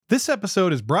This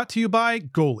episode is brought to you by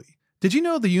Goalie. Did you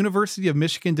know the University of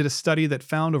Michigan did a study that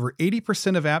found over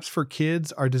 80% of apps for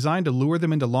kids are designed to lure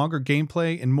them into longer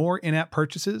gameplay and more in-app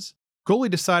purchases? Goalie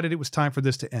decided it was time for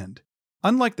this to end.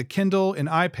 Unlike the Kindle and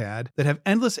iPad that have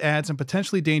endless ads and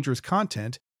potentially dangerous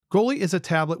content, Goalie is a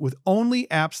tablet with only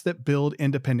apps that build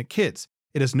independent kids.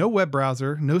 It has no web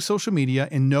browser, no social media,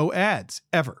 and no ads,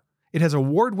 ever. It has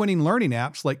award-winning learning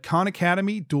apps like Khan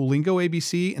Academy, Duolingo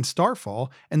ABC, and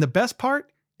Starfall, and the best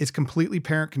part? It's completely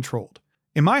parent-controlled.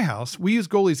 In my house, we use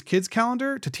Goalie's Kids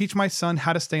Calendar to teach my son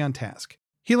how to stay on task.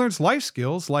 He learns life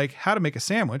skills like how to make a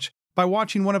sandwich by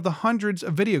watching one of the hundreds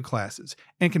of video classes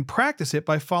and can practice it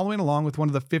by following along with one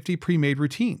of the 50 pre-made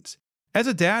routines. As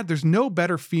a dad, there's no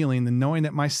better feeling than knowing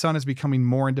that my son is becoming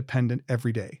more independent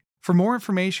every day. For more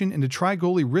information and to try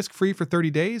Goalie risk-free for 30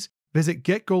 days, visit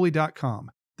getgoalie.com.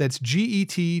 That's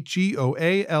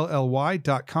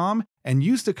GETGOALLY.com and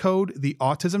use the code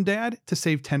TheAutismDad to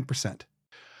save 10%.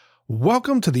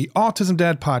 Welcome to the Autism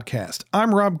Dad Podcast.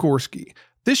 I'm Rob Gorski.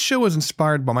 This show is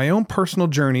inspired by my own personal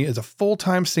journey as a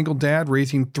full-time single dad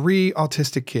raising 3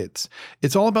 autistic kids.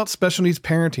 It's all about special needs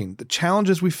parenting, the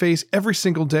challenges we face every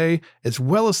single day, as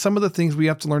well as some of the things we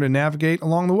have to learn to navigate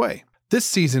along the way. This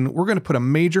season, we're going to put a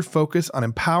major focus on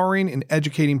empowering and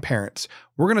educating parents.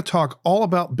 We're going to talk all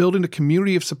about building a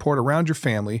community of support around your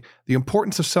family, the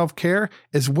importance of self-care,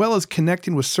 as well as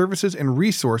connecting with services and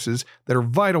resources that are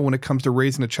vital when it comes to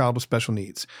raising a child with special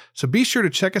needs. So be sure to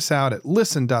check us out at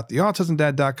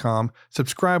listen.theautismdad.com,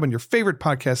 subscribe on your favorite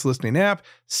podcast listening app,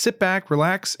 sit back,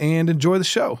 relax, and enjoy the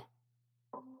show.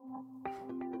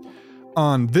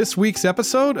 On this week's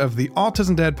episode of the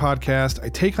Autism Dad Podcast, I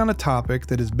take on a topic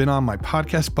that has been on my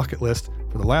podcast bucket list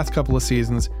for the last couple of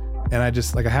seasons, and I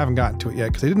haven't gotten to it yet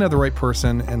because I didn't have the right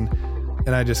person, and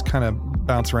I just kind of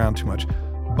bounce around too much.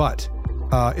 But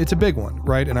it's a big one,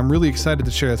 right? And I'm really excited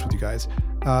to share this with you guys.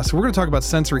 So we're going to talk about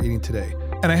sensory eating today.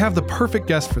 And I have the perfect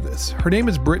guest for this. Her name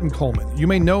is Brittyn Coleman. You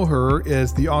may know her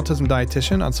as the autism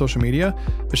dietitian on social media,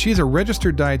 but she's a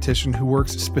registered dietitian who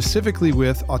works specifically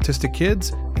with autistic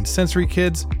kids and sensory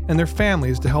kids and their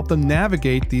families to help them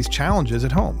navigate these challenges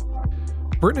at home.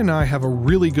 Brittyn and I have a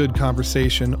really good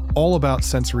conversation all about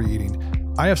sensory eating.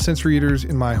 I have sensory eaters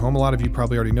in my home. A lot of you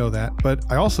probably already know that, but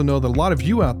I also know that a lot of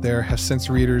you out there have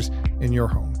sensory eaters in your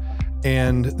home.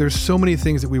 And there's so many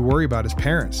things that we worry about as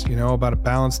parents, about a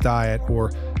balanced diet,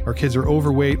 or our kids are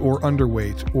overweight or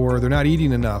underweight, or they're not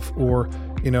eating enough, or,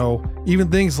 even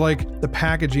things like the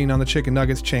packaging on the chicken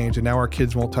nuggets changed and now our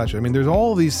kids won't touch it. I mean, there's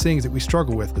all of these things that we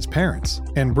struggle with as parents,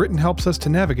 and Brittyn helps us to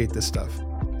navigate this stuff.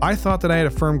 I thought that I had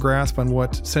a firm grasp on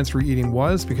what sensory eating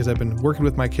was because I've been working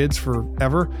with my kids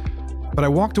forever, but I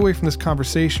walked away from this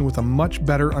conversation with a much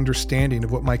better understanding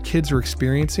of what my kids are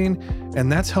experiencing,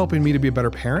 and that's helping me to be a better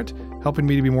parent, helping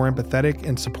me to be more empathetic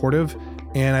and supportive.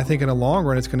 And I think in the long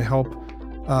run, it's going to help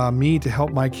me to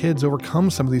help my kids overcome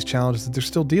some of these challenges that they're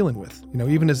still dealing with,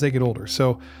 even as they get older.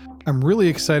 So I'm really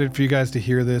excited for you guys to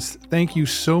hear this. Thank you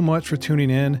so much for tuning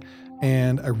in,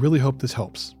 and I really hope this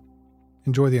helps.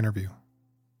 Enjoy the interview.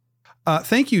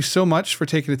 Thank you so much for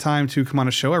taking the time to come on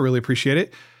the show. I really appreciate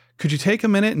it. Could you take a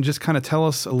minute and just kind of tell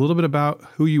us a little bit about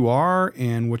who you are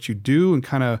and what you do and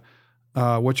kind of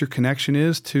what your connection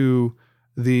is to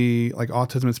the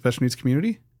autism and special needs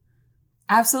community?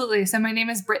 Absolutely. So my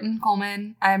name is Brittyn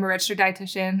Coleman. I'm a registered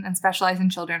dietitian and specialize in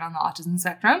children on the autism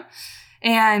spectrum.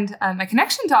 And my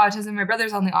connection to autism, my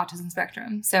brother's on the autism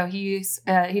spectrum. So he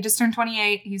just turned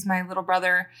 28. He's my little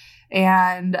brother.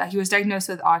 And he was diagnosed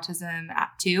with autism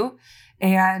at 2.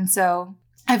 And so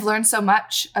I've learned so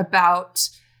much about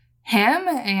him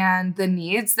and the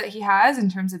needs that he has in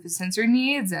terms of his sensory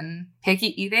needs and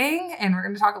picky eating. And we're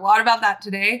going to talk a lot about that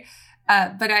today.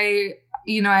 But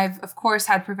I've of course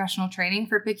had professional training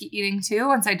for picky eating too,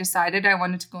 once I decided I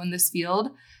wanted to go in this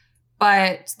field.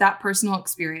 But that personal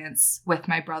experience with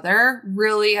my brother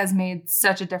really has made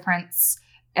such a difference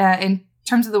in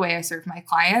terms of the way I serve my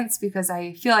clients, because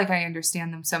I feel like I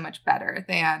understand them so much better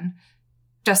than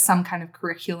just some kind of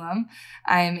curriculum.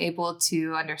 I am able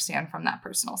to understand from that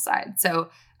personal side. So,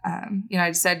 I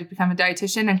decided to become a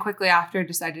dietitian, and quickly after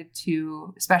decided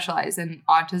to specialize in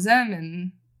autism,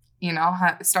 and,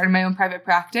 started my own private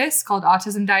practice called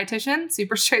Autism Dietitian,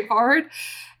 super straightforward,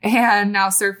 and now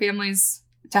serve families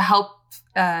to help,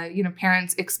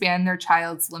 parents expand their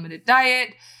child's limited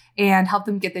diet and help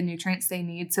them get the nutrients they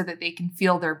need so that they can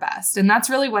feel their best. And that's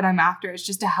really what I'm after, is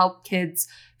just to help kids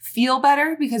feel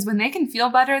better, because when they can feel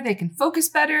better, they can focus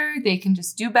better, they can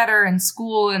just do better in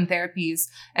school and therapies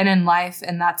and in life.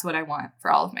 And that's what I want for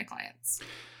all of my clients.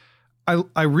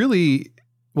 I really,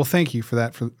 well, thank you for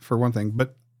that, for one thing,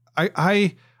 but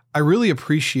I really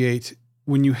appreciate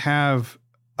when you have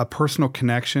a personal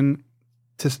connection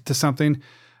to something,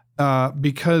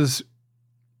 because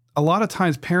a lot of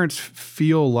times parents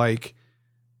feel like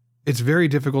it's very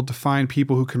difficult to find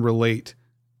people who can relate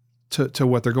to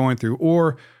what they're going through,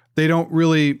 or they don't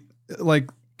really like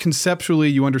conceptually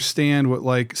you understand what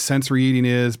like sensory eating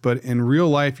is, but in real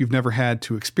life you've never had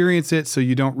to experience it. So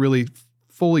you don't really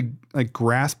fully like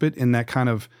grasp it in that kind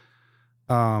of,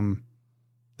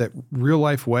 that real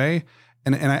life way.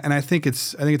 And I think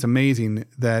it's amazing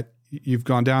that you've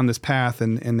gone down this path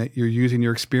and that you're using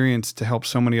your experience to help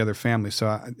so many other families.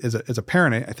 So as a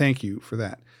parent, I thank you for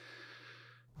that.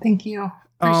 Thank you.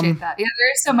 Appreciate that. Yeah.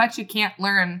 There's so much you can't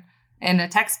learn in a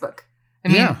textbook. I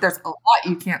mean, there's a lot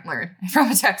you can't learn from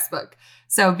a textbook.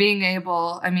 So being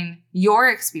able, your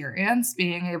experience,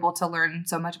 being able to learn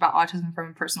so much about autism from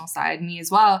a personal side, me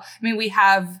as well. I mean, we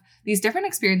have these different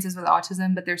experiences with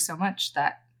autism, but there's so much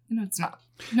that, it's not,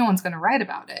 no one's going to write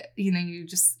about it. You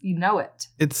know it.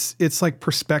 It's like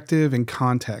perspective and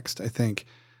context, I think,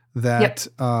 that,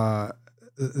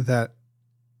 that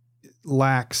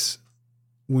lacks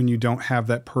when you don't have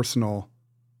that personal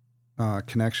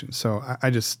connection. So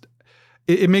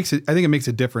it makes it, I think it makes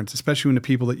a difference, especially when the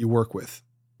people that you work with,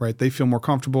 right? They feel more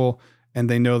comfortable and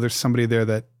they know there's somebody there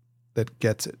that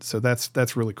gets it. So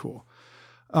that's really cool.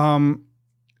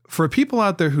 For people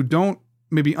out there who don't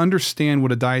maybe understand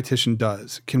what a dietitian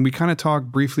does, can we kind of talk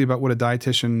briefly about what a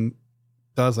dietitian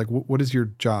does? Like what is your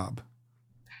job?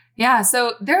 Yeah.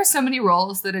 So there are so many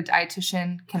roles that a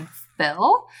dietitian can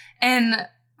fill. And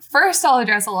first, I'll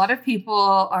address a lot of people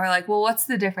are like, well, what's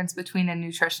the difference between a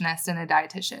nutritionist and a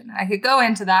dietitian? I could go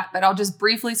into that, but I'll just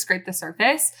briefly scrape the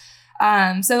surface.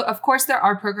 So, of course, there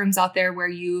are programs out there where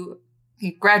you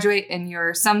graduate and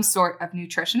you're some sort of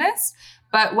nutritionist.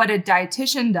 But what a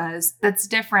dietitian does that's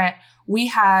different, we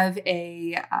have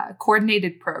a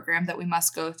coordinated program that we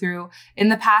must go through. In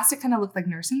the past, it kind of looked like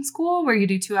nursing school where you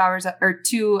do 2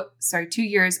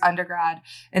 years undergrad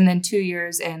and then 2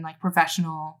 years in like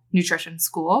professional nutrition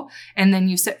school. And then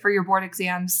you sit for your board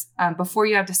exams. Before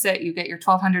you have to sit, you get your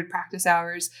 1,200 practice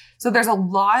hours. So there's a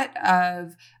lot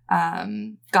of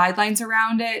guidelines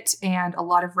around it and a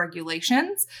lot of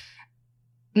regulations.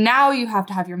 Now you have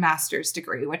to have your master's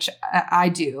degree, which I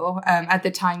do. At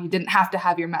the time, you didn't have to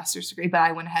have your master's degree, but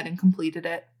I went ahead and completed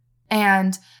it.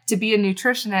 And to be a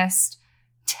nutritionist,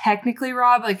 technically,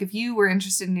 Rob, like if you were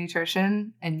interested in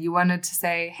nutrition and you wanted to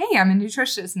say, hey, I'm a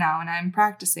nutritionist now and I'm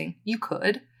practicing, you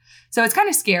could. So it's kind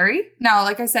of scary. Now,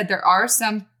 like I said, there are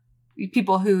some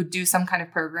people who do some kind of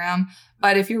program,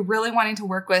 but if you're really wanting to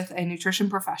work with a nutrition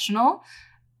professional,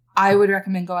 I would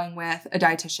recommend going with a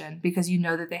dietitian because you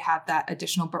know that they have that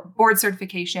additional board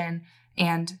certification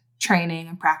and training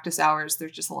and practice hours.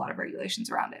 There's just a lot of regulations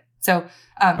around it. So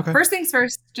First things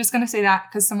first, just going to say that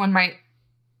because someone might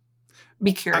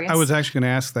be curious. I was actually going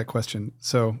to ask that question.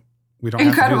 So we don't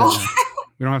have to do that now.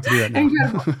 We don't have to do that now.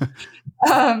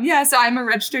 Incredible. So I'm a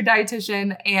registered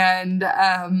dietitian and,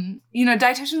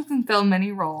 dietitians can fill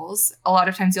many roles. A lot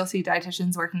of times you'll see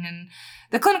dietitians working in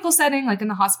the clinical setting, like in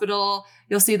the hospital.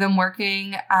 You'll see them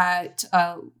working at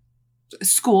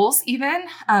schools even,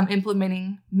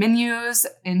 implementing menus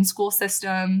in school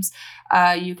systems.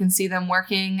 You can see them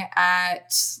working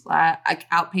at like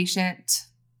outpatient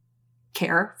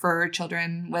care for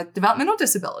children with developmental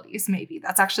disabilities, maybe.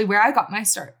 That's actually where I got my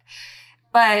start.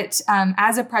 But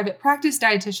as a private practice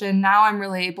dietitian, now I'm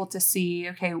really able to see,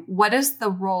 okay, what is the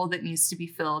role that needs to be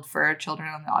filled for children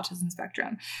on the autism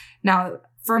spectrum? Now,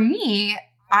 for me,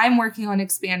 I'm working on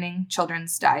expanding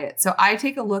children's diet. So I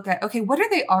take a look at, okay, what are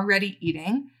they already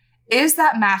eating? Is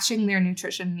that matching their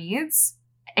nutrition needs?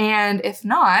 And if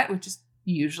not, which is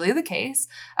usually the case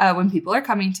when people are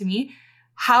coming to me,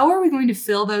 how are we going to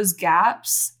fill those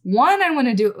gaps? One, I want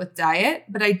to do it with diet,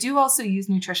 but I do also use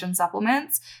nutrition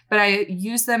supplements, but I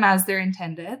use them as they're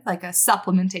intended, like a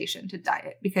supplementation to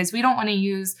diet, because we don't want to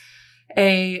use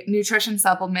a nutrition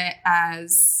supplement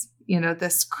as,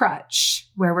 this crutch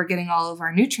where we're getting all of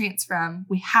our nutrients from.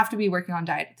 We have to be working on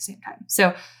diet at the same time.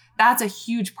 So that's a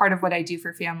huge part of what I do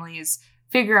for families.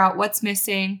 Figure out what's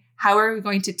missing. How are we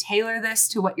going to tailor this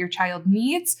to what your child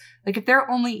needs? Like if they're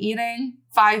only eating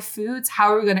 5 foods,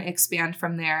 how are we going to expand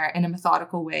from there in a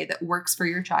methodical way that works for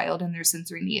your child and their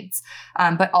sensory needs,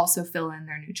 but also fill in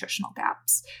their nutritional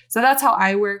gaps? So that's how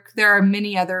I work. There are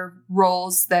many other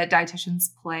roles that dietitians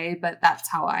play, but that's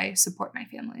how I support my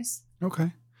families.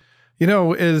 Okay.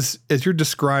 As you're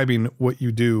describing what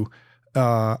you do,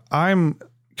 I'm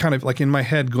kind of like in my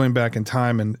head going back in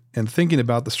time and thinking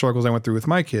about the struggles I went through with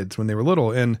my kids when they were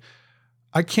little. And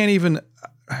I can't even,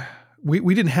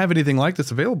 we didn't have anything like this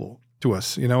available to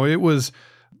us. It was,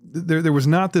 there was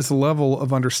not this level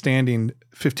of understanding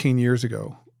 15 years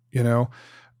ago you know?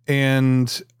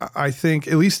 And I think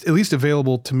at least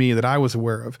available to me that I was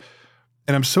aware of.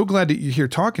 And I'm so glad that you're here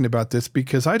talking about this,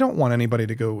 because I don't want anybody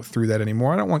to go through that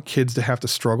anymore. I don't want kids to have to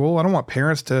struggle. I don't want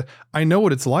parents to, I know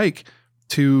what it's like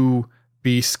to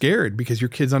be scared because your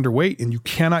kid's underweight and you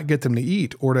cannot get them to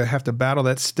eat, or to have to battle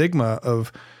that stigma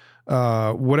of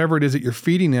whatever it is that you're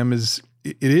feeding them it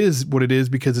is what it is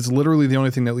because it's literally the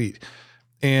only thing they'll eat.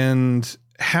 And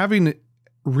having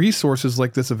resources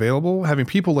like this available, having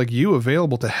people like you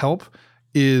available to help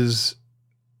is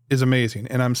amazing.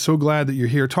 And I'm so glad that you're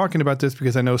here talking about this,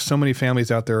 because I know so many families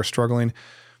out there are struggling,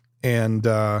 and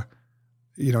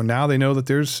now they know that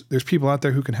there's people out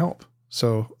there who can help.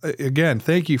 So again,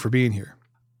 thank you for being here.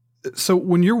 So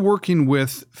when you're working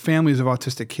with families of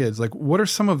autistic kids, like what are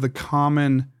some of the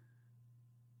common,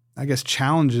 I guess,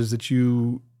 challenges that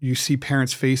you see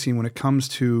parents facing when it comes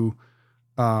to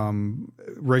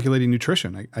regulating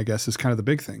nutrition, I guess, is kind of the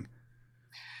big thing.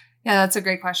 Yeah, that's a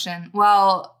great question.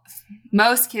 Well,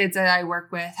 most kids that I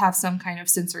work with have some kind of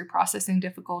sensory processing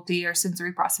difficulty or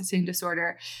sensory processing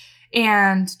disorder.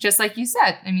 And just like you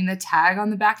said, I mean, the tag on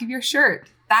the back of your shirt,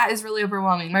 that is really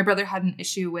overwhelming. My brother had an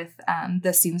issue with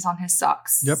the seams on his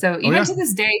socks. Yep. So even to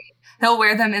this day, he'll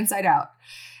wear them inside out.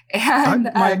 And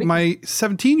my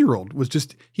 17-year-old was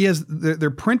just, they're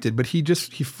printed, but he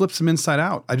flips them inside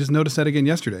out. I just noticed that again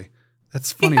yesterday.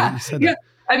 That's funny that you said that.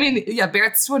 I mean,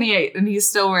 Barrett's 28 and he's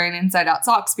still wearing inside out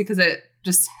socks because it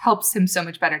just helps him so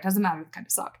much better. It doesn't matter the kind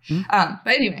of sock. Mm-hmm.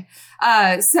 But anyway,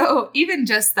 so even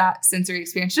just that sensory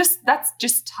experience, that's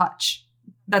just touch.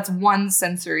 That's one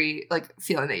sensory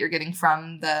feeling that you're getting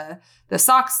from the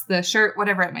socks, the shirt,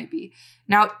 whatever it might be.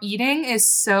 Now, eating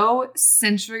is so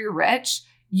sensory rich.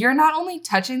 You're not only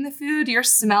touching the food, you're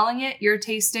smelling it, you're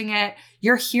tasting it,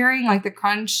 you're hearing the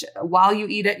crunch while you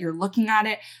eat it, you're looking at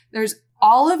it. There's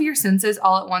all of your senses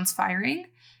all at once firing.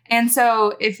 And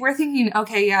so if we're thinking,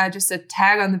 okay, yeah, just a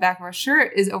tag on the back of our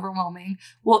shirt is overwhelming.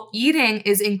 Well, eating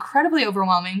is incredibly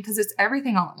overwhelming because it's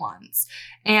everything all at once.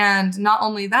 And not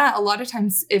only that, a lot of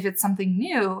times if it's something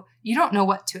new, you don't know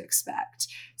what to expect.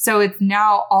 So it's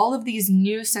now all of these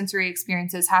new sensory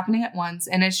experiences happening at once.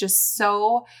 And it's just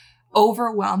so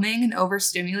overwhelming and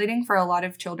overstimulating for a lot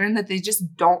of children that they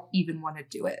just don't even want to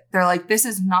do it. They're like, this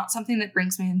is not something that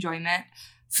brings me enjoyment.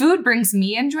 Food brings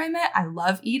me enjoyment. I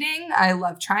love eating. I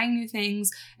love trying new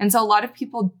things. And so a lot of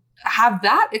people have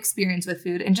that experience with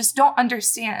food and just don't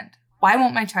understand, why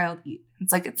won't my child eat?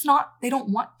 It's they don't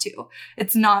want to.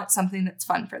 It's not something that's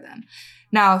fun for them.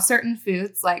 Now, certain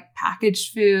foods like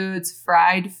packaged foods,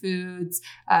 fried foods,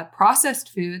 processed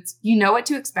foods, you know what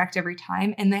to expect every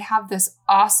time. And they have this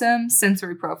awesome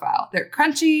sensory profile. They're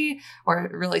crunchy or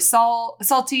really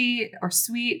salty or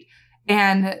sweet.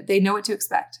 And they know what to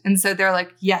expect. And so they're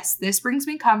like, yes, this brings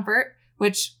me comfort,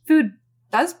 which food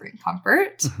does bring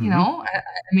comfort.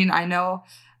 Mm-hmm. I know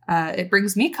it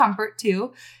brings me comfort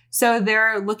too. So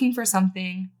they're looking for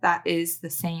something that is the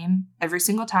same every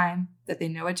single time, that they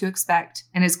know what to expect,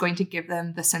 and is going to give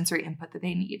them the sensory input that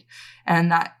they need. And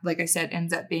that, like I said,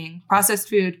 ends up being processed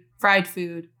food, fried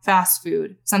food, fast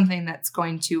food, something that's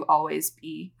going to always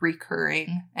be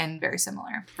recurring and very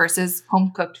similar, versus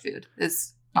home cooked food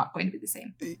is not going to be the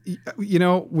same.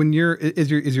 When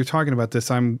as you're talking about this,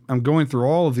 I'm going through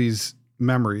all of these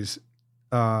memories,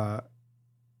 and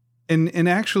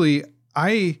actually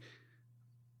I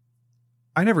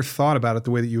never thought about it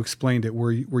the way that you explained it,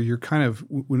 where you're kind of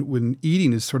when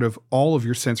eating is sort of all of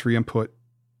your sensory input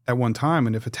at one time,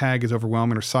 and if a tag is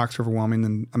overwhelming or socks are overwhelming,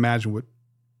 then imagine what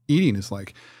eating is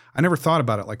like. I never thought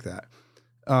about it like that.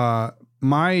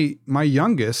 My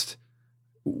youngest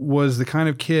was the kind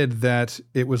of kid that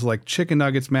it was like chicken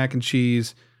nuggets, mac and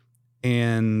cheese.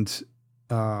 And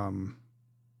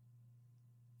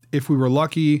if we were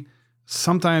lucky,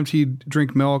 sometimes he'd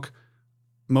drink milk.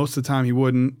 Most of the time he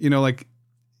wouldn't,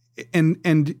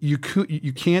 and you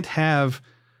can't have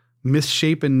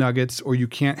misshapen nuggets, or you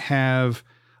can't have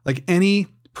any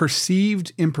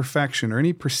perceived imperfection or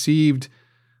any perceived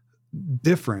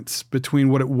difference between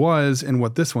what it was and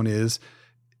what this one is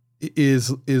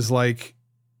like,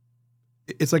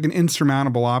 it's like an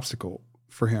insurmountable obstacle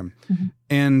for him. Mm-hmm.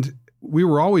 And we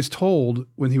were always told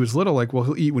when he was little, well,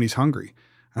 he'll eat when he's hungry.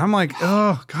 And I'm like,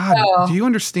 oh God, do you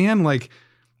understand?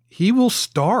 He will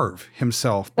starve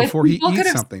himself before he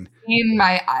eats something. Seen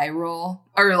my eye roll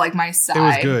or my sigh. It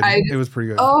was good. It was pretty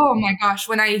good. Oh my gosh.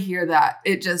 When I hear that,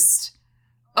 it just,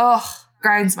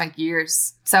 grinds my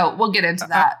gears. So we'll get into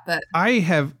that. But I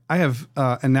have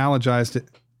analogized it.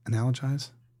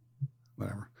 Analogize?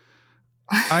 Whatever.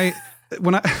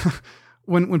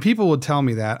 When people would tell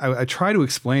me that, I try to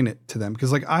explain it to them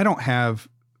because I don't have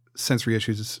sensory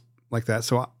issues like that.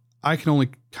 So I can only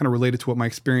kind of relate it to what my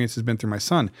experience has been through my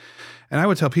son. And I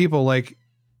would tell people like,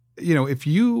 if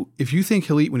you think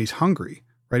he'll eat when he's hungry,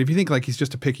 right? If you think like he's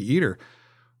just a picky eater,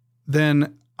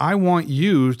 then I want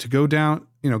you to go down,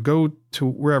 go to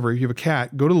wherever you have a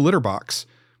cat, go to the litter box.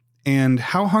 And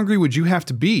how hungry would you have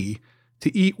to be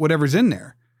to eat whatever's in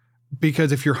there?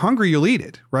 Because if you're hungry, you'll eat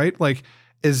it, right? Like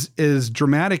as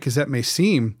dramatic as that may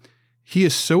seem, he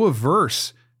is so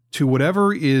averse to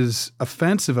whatever is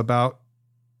offensive about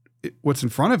what's in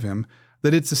front of him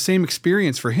that it's the same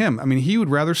experience for him. I mean, he would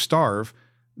rather starve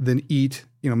than eat,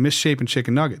 misshapen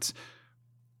chicken nuggets.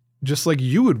 Just like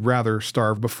you would rather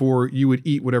starve before you would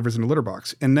eat whatever's in the litter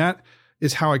box. And that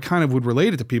is how I kind of would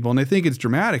relate it to people. And they think it's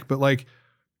dramatic, but like,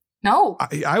 no,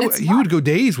 he would go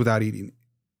days without eating,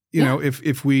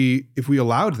 if we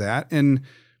allowed that. And,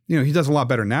 he does a lot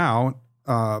better now.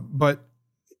 But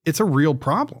it's a real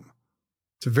problem.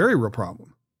 It's a very real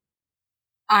problem.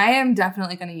 I am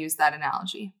definitely going to use that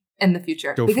analogy in the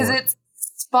future because it's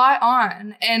spot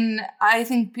on. And I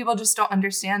think people just don't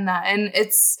understand that. And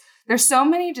there's so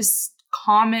many just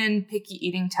common picky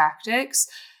eating tactics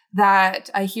that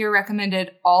I hear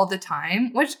recommended all the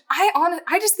time, which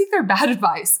I just think they're bad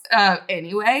advice.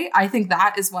 Anyway, I think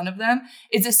that is one of them.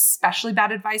 It's especially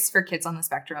bad advice for kids on the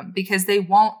spectrum because they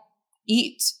won't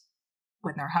eat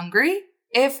when they're hungry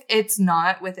if it's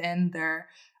not within their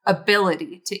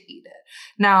ability to eat it.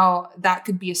 Now, that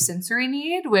could be a sensory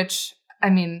need, which,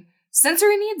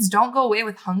 sensory needs don't go away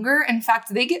with hunger. In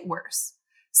fact, they get worse.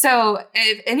 So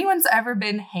if anyone's ever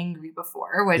been hangry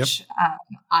before, which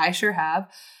I sure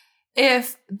have,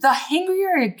 if the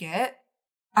hangrier I get,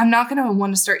 I'm not going to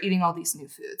want to start eating all these new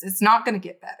foods. It's not going to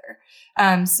get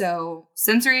better. So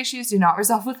sensory issues do not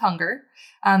resolve with hunger.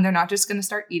 They're not just going to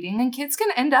start eating, and kids can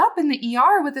end up in the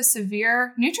ER with a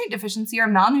severe nutrient deficiency or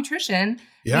malnutrition.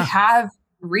 Yeah. We have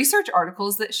research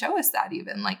articles that show us that,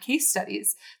 even like case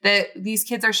studies, that these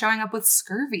kids are showing up with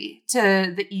scurvy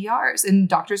to the ERs, and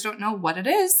doctors don't know what it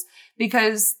is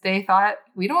because they thought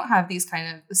we don't have these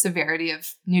kind of severity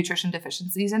of nutrition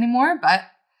deficiencies anymore. But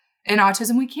in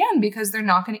autism, we can, because they're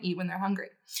not going to eat when they're hungry,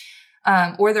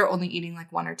 or they're only eating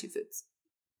like one or two foods.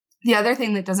 The other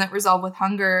thing that doesn't resolve with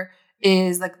hunger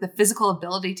is like the physical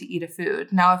ability to eat a food.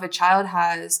 Now, if a child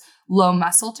has low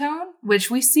muscle tone, which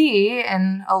we see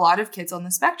in a lot of kids on the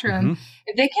spectrum,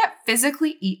 if they can't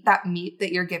physically eat that meat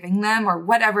that you're giving them or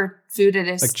whatever food it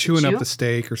is, like chewing up the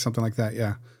steak or something like that.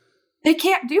 Yeah. They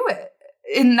can't do it.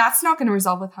 And that's not going to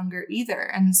resolve with hunger either.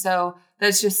 And so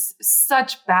that's just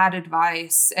such bad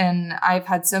advice. And I've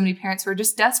had so many parents who are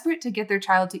just desperate to get their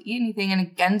child to eat anything, and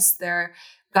against their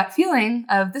gut feeling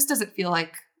of this doesn't feel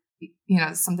like,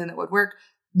 something that would work.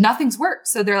 Nothing's worked.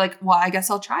 So they're like, well, I guess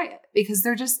I'll try it, because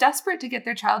they're just desperate to get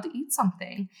their child to eat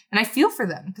something. And I feel for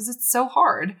them because it's so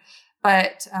hard.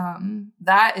 But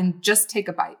that and just take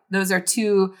a bite. Those are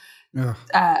two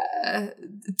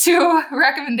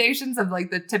recommendations of like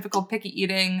the typical picky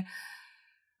eating.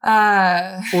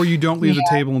 Or you don't leave the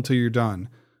table until you're done.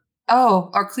 Oh,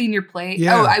 or clean your plate.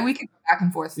 Yeah. Oh, we could go back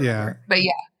and forth forever. Yeah. But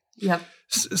yep.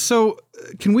 So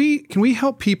can we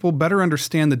help people better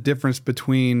understand the difference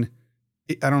between,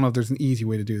 I don't know if there's an easy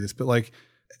way to do this, but like,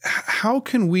 how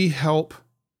can we help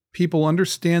people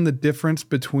understand the difference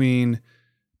between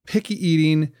picky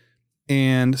eating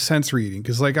and sensory eating?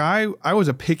 Because like I was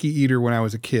a picky eater when I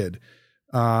was a kid.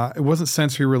 It wasn't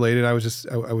sensory related. I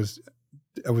was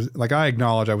like, I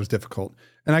acknowledge I was difficult,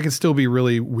 and I can still be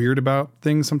really weird about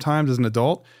things sometimes as an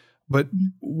adult. But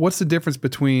what's the difference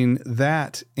between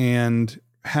that and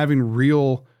having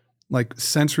real like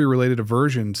sensory related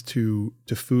aversions to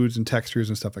foods and textures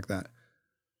and stuff like that?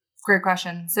 Great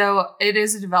question. So it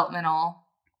is a developmental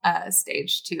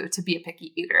stage to be a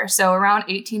picky eater. So around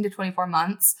 18 to 24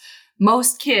 months,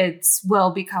 most kids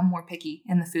will become more picky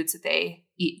in the foods that they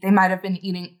eat. They might have been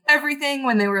eating everything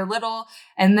when they were little,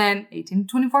 and then 18 to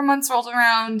 24 months rolls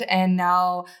around, and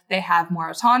now they have more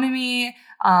autonomy.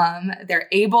 They're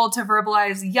able to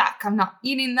verbalize, yuck, I'm not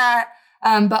eating that.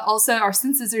 But also our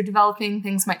senses are developing.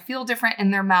 Things might feel different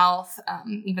in their mouth.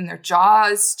 Even their jaw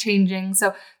is changing.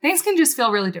 So things can just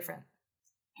feel really different.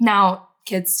 Now,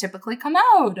 kids typically come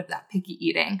out of that picky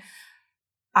eating.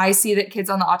 I see that kids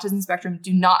on the autism spectrum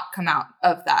do not come out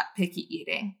of that picky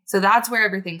eating. So that's where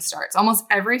everything starts. Almost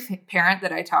every parent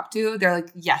that I talk to, they're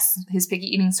like, yes, his picky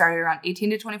eating started around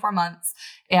 18 to 24 months,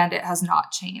 and it has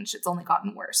not changed. It's only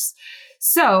gotten worse.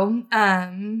 So,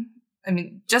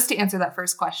 just to answer that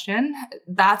first question,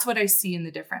 that's what I see in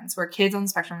the difference, where kids on the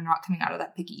spectrum are not coming out of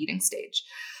that picky eating stage.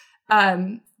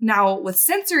 Now, with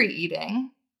sensory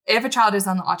eating, if a child is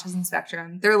on the autism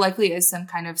spectrum, there likely is some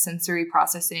kind of sensory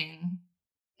processing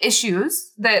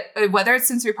issues that, whether it's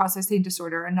sensory processing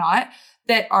disorder or not,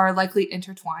 that are likely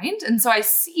intertwined. And so I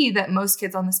see that most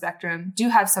kids on the spectrum do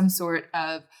have some sort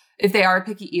of, if they are a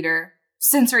picky eater,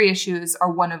 sensory issues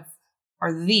are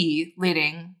the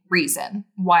leading reason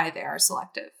why they are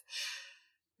selective.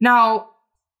 Now,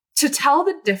 to tell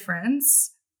the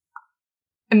difference,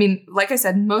 I mean, like I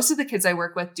said, most of the kids I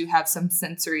work with do have some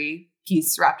sensory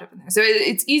piece wrapped up in there. So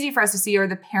it's easy for us to see, or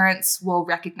the parents will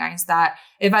recognize that.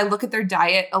 If I look at their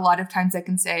diet, a lot of times I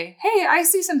can say, hey, I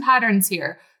see some patterns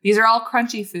here. These are all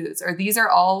crunchy foods, or these are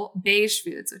all beige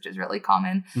foods, which is really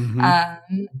common.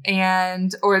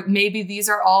 Or maybe these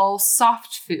are all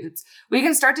soft foods. We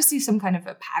can start to see some kind of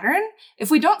a pattern.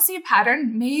 If we don't see a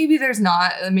pattern, maybe that's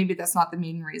not the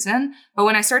main reason. But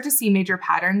when I start to see major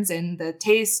patterns in the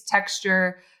taste,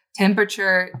 texture,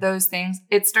 temperature, those things,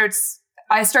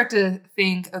 I start to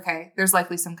think, okay, there's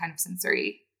likely some kind of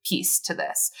sensory piece to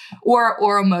this,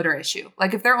 or a motor issue.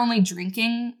 Like if they're only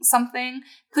drinking something,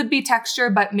 could be texture,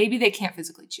 but maybe they can't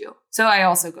physically chew. So I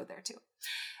also go there too.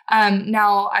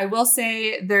 Now I will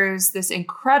say there's this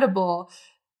incredible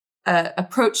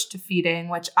approach to feeding,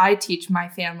 which I teach my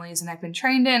families and I've been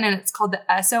trained in, and it's called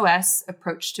the SOS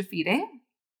approach to feeding.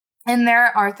 And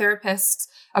there are therapists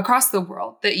across the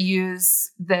world that use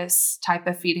this type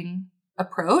of feeding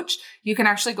approach. You can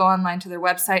actually go online to their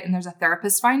website and there's a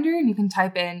therapist finder, and you can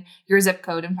type in your zip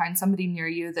code and find somebody near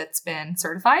you that's been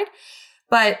certified.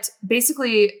 But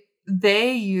basically,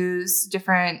 they use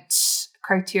different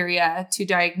criteria to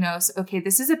diagnose, okay,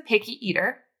 this is a picky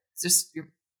eater. It's just your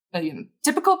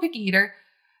typical picky eater.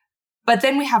 But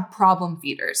then we have problem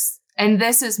feeders, and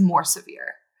this is more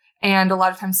severe. And a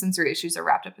lot of times sensory issues are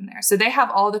wrapped up in there. So they have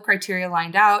all the criteria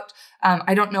lined out.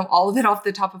 I don't know all of it off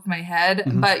the top of my head,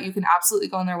 but you can absolutely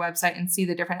go on their website and see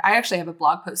the different, I actually have a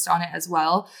blog post on it as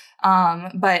well.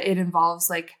 But it involves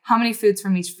like how many foods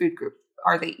from each food group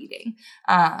are they eating?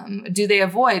 Do they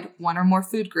avoid one or more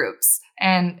food groups?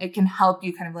 And it can help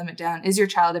you kind of limit down, is your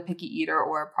child a picky eater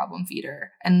or a problem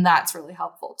feeder? And that's really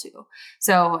helpful too.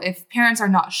 So if parents are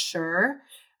not sure,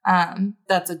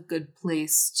 that's a good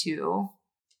place to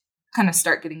kind of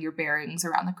start getting your bearings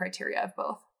around the criteria of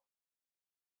both.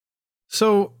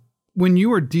 So when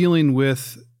you are dealing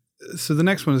with, so the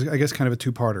next one is, I guess, kind of a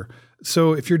two-parter.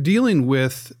 So if you're dealing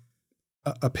with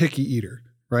a picky eater,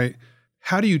 right?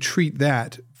 How do you treat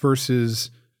that versus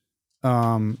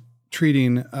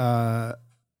treating a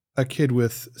kid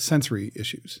with sensory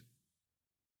issues?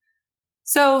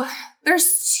 So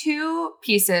there's two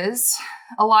pieces.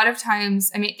 A lot of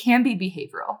times, I mean, it can be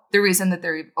behavioral, the reason that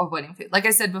they're avoiding food. Like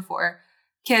I said before,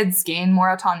 kids gain more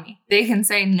autonomy. They can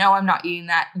say, no, I'm not eating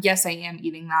that. Yes, I am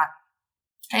eating that.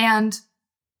 And,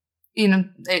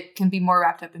 it can be more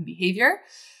wrapped up in behavior,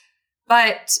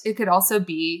 but it could also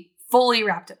be fully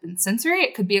wrapped up in sensory.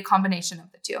 It could be a combination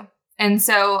of the two. And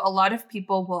so a lot of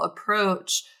people will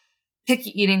approach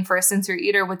picky eating for a sensory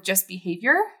eater with just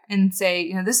behavior and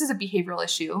say, this is a behavioral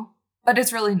issue, but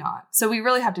it's really not. So we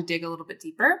really have to dig a little bit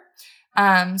deeper.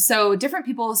 So different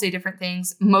people will say different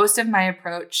things. Most of my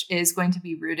approach is going to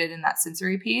be rooted in that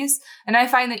sensory piece. And I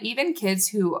find that even kids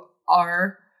who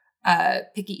are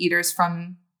picky eaters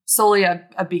from solely a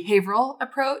behavioral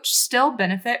approach still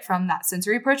benefit from that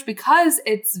sensory approach because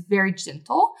it's very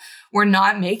gentle. We're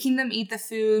not making them eat the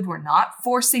food. We're not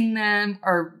forcing them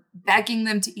or begging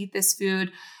them to eat this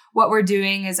food. What we're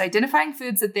doing is identifying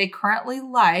foods that they currently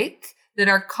like, that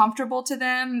are comfortable to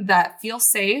them, that feel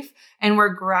safe. And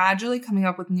we're gradually coming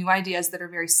up with new ideas that are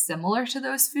very similar to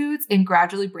those foods and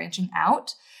gradually branching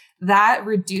out. That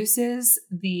reduces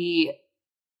the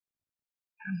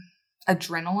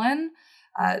adrenaline,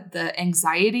 the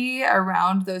anxiety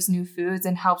around those new foods,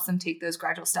 and helps them take those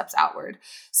gradual steps outward.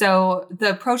 So the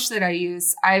approach that I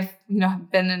use, I've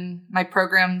been in my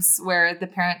programs where the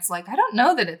parents I don't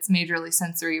know that it's majorly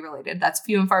sensory related. That's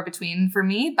few and far between for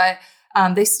me, but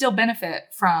they still benefit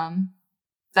from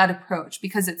that approach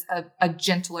because it's a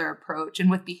gentler approach.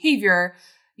 And with behavior,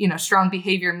 strong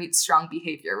behavior meets strong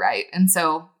behavior, right? And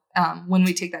so when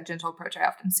we take that gentle approach, I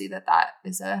often see that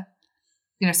is a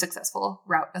successful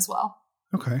route as well.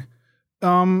 Okay.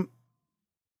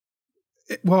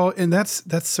 Well, and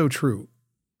that's so true.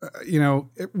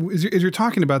 As you're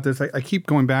talking about this, I keep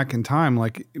going back in time,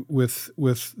 like with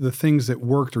the things that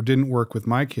worked or didn't work with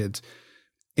my kids,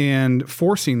 and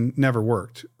forcing never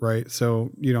worked. Right.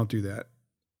 So you don't do that,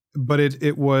 but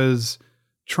it was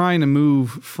trying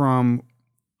to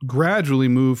gradually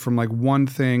move from like one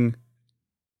thing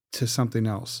to something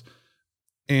else.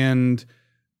 And,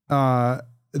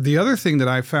 the other thing that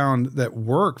I found that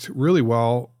worked really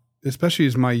well, especially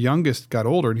as my youngest got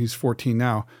older, and he's 14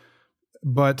 now,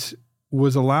 but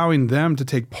was allowing them to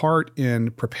take part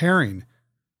in preparing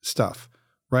stuff,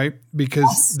 right?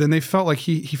 Because then they felt like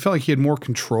he felt like he had more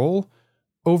control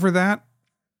over that.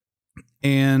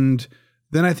 And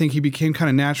then I think he became kind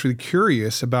of naturally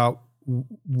curious about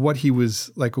what he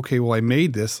was like, okay, well, I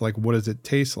made this, like, what does it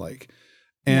taste like?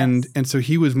 And so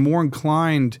he was more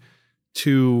inclined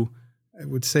to, I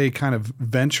would say, kind of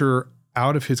venture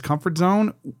out of his comfort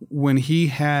zone when he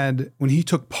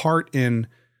took part in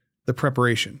the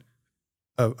preparation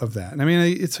of that. And I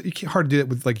mean, it's hard to do that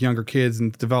with like younger kids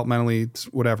and developmentally, it's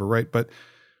whatever, right? But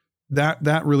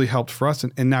that really helped for us.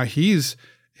 And now his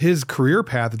career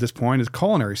path at this point is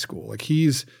culinary school. Like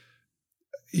he's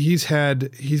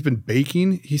been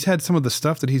baking. He's had some of the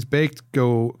stuff that he's baked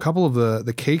a couple of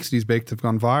the cakes that he's baked have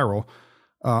gone viral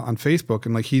on Facebook.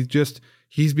 And like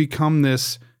he's become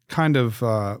this kind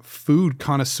of food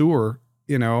connoisseur,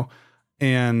 you know,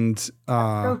 and so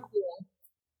cool.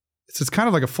 It's kind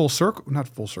of like a full circle, not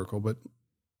full circle, but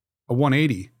a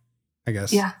 180, I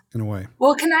guess, in a way.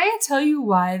 Well, can I tell you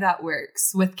why that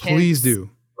works with kids? Please do.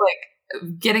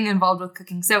 Like getting involved with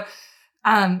cooking. So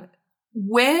let's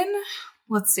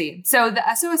see. So the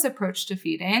SOS approach to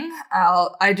feeding,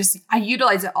 I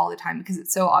utilize it all the time because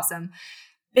it's so awesome.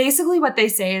 Basically what they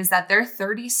say is that there are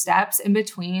 30 steps in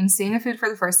between seeing a food for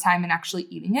the first time and actually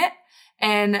eating it.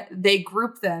 And they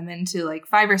group them into like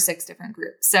 5 or 6 different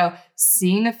groups. So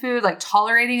seeing the food, like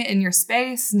tolerating it in your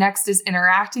space. Next is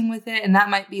interacting with it. And that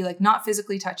might be like not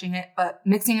physically touching it, but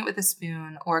mixing it with a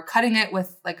spoon or cutting it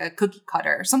with like a cookie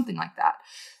cutter or something like that.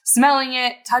 Smelling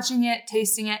it, touching it,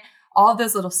 tasting it, all of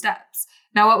those little steps.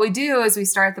 Now, what we do is we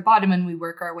start at the bottom and we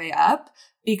work our way up,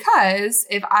 because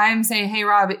if I'm saying, hey,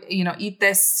 Rob, eat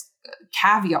this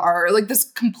caviar or like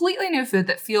this completely new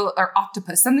food or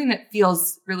octopus, something that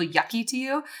feels really yucky to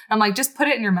you, I'm like, just put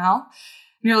it in your mouth.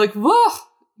 And you're like, whoa,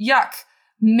 yuck.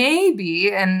 Maybe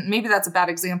that's a bad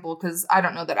example because I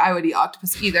don't know that I would eat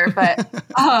octopus either, but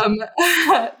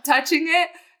touching it,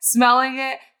 smelling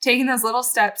it, taking those little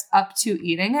steps up to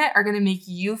eating it are going to make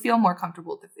you feel more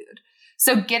comfortable with the food.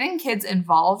 So getting kids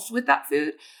involved with that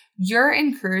food, you're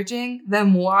encouraging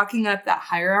them walking up that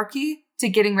hierarchy to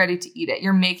getting ready to eat it.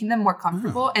 You're making them more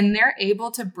comfortable and they're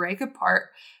able to break apart.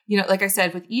 Like I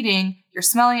said, with eating, you're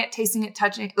smelling it, tasting it,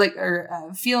 touching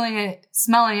it, feeling it,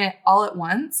 smelling it all at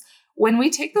once. When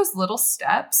we take those little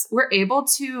steps, we're able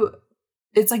to,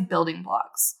 it's like building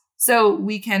blocks. So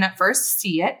we can at first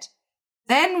see it,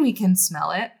 then we can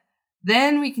smell it,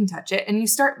 then we can touch it, and you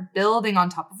start building on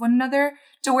top of one another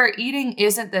to where eating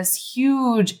isn't this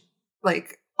huge,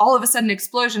 like all of a sudden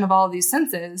explosion of all of these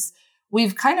senses.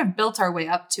 We've kind of built our way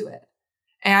up to it.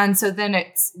 And so then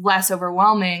it's less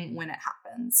overwhelming when it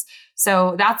happens.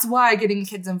 So that's why getting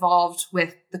kids involved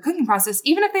with the cooking process,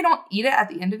 even if they don't eat it at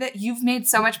the end of it, you've made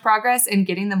so much progress in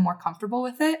getting them more comfortable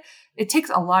with it. It takes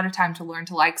a lot of time to learn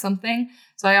to like something.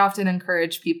 So I often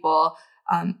encourage people,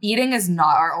 eating is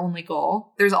not our only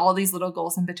goal. There's all these little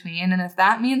goals in between. And if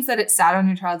that means that it sat on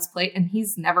your child's plate and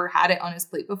he's never had it on his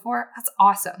plate before, that's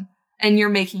awesome. And you're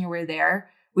making your way there.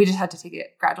 We just had to take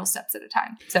it gradual steps at a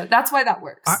time. So that's why that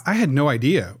works. I had no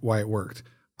idea why it worked.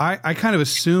 I kind of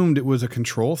assumed it was a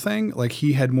control thing. Like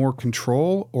he had more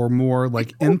control or more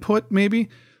like input maybe,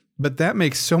 but that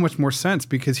makes so much more sense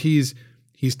because he's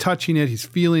touching it, he's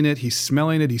feeling it, he's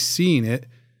smelling it, he's seeing it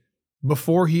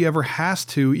before he ever has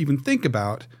to even think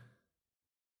about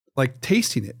like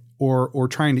tasting it or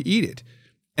trying to eat it.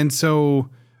 And so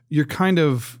you're kind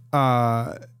of,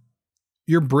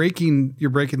 you're breaking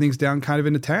things down kind of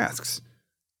into tasks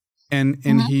and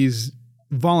he's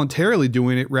voluntarily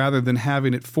doing it rather than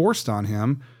having it forced on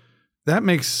him. That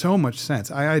makes so much sense.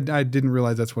 I didn't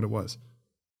realize that's what it was.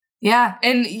 Yeah.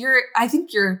 And I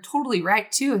think you're totally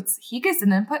right too. He gets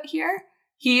an input here.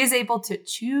 He is able to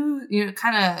choose,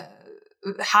 kind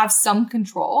of have some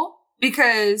control,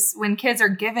 because when kids are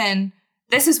given,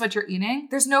 this is what you're eating,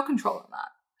 there's no control in that.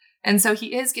 And so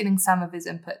he is getting some of his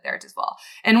input there as well.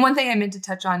 And one thing I meant to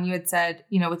touch on, you had said,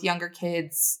 with younger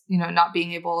kids, not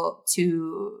being able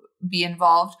to be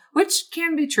involved, which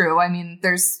can be true. I mean,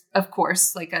 there's, of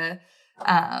course, like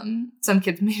some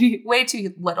kids maybe way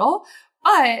too little,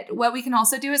 but what we can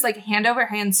also do is like hand over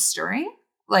hand stirring.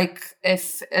 Like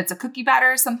if it's a cookie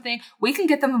batter or something, we can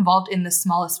get them involved in the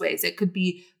smallest ways. It could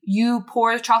be you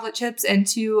pour chocolate chips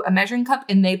into a measuring cup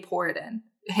and they pour it in,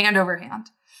 hand over hand.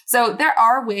 So there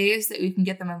are ways that we can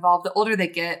get them involved. The older they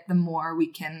get, the more we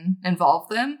can involve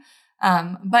them.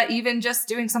 But even just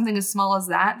doing something as small as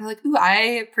that, they're like, ooh,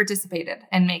 I participated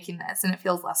in making this and it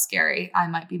feels less scary. I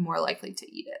might be more likely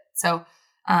to eat it. So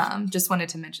just wanted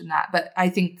to mention that. But I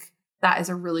think that is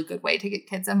a really good way to get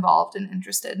kids involved and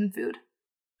interested in food.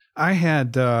 I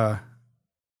had,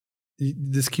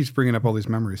 This keeps bringing up all these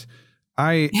memories.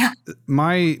 Yeah.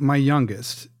 My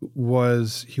youngest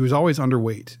he was always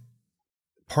underweight.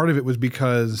 Part of it was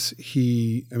because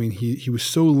he was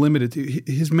so limited.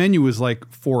 His menu was like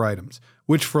 4 items,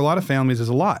 which for a lot of families is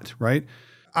a lot, right?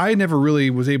 I never really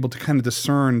was able to kind of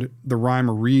discern the rhyme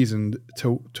or reason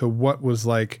to what was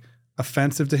like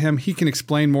offensive to him. He can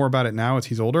explain more about it now as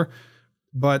he's older,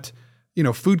 but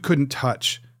food couldn't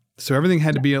touch. So everything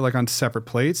had to be like on separate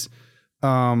plates.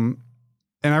 And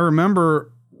I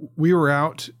remember we were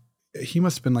out, he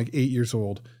must have been like 8 years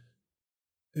old,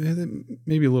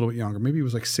 maybe a little bit younger. Maybe he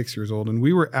was like 6 years old. And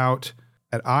we were out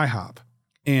at IHOP,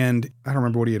 and I don't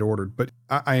remember what he had ordered, but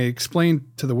I explained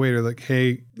to the waiter, like,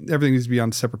 hey, everything needs to be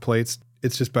on separate plates.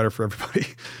 It's just better for everybody,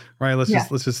 right? Let's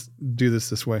just do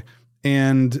this way.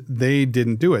 And they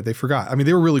didn't do it. They forgot. I mean,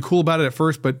 they were really cool about it at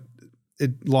first, but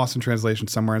it lost in translation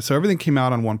somewhere. And so everything came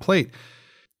out on one plate.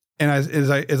 And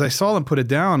as I saw them put it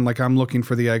down, like I'm looking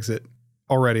for the exit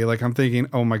already. Like I'm thinking,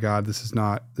 oh my God, this is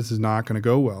not going to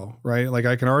go well, right? Like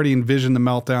I can already envision the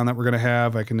meltdown that we're going to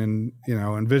have. I can,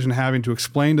 envision having to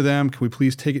explain to them, can we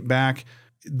please take it back?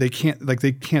 They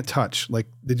can't touch, like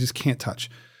they just can't touch.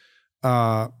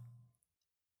 And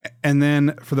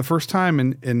then for the first time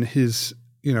in his,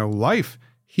 life,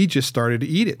 he just started to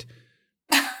eat it.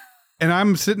 And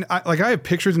I'm sitting, I have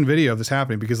pictures and video of this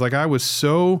happening because like I was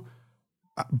so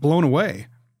blown away,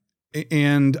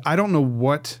 and I don't know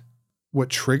what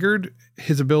triggered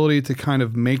his ability to kind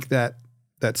of make that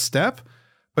step,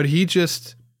 but he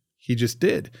just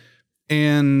did.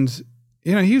 And,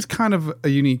 he was kind of a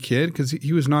unique kid because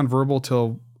he was nonverbal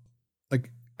till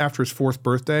like after his 4th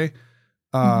birthday.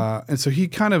 And so he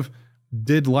kind of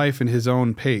did life in his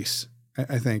own pace,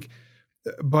 I think.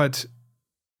 But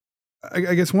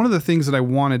I guess one of the things that I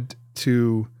wanted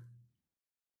to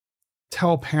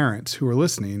tell parents who are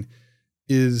listening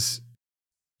is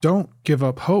don't give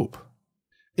up hope.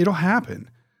 It'll happen,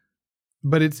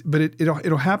 but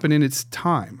it'll happen in its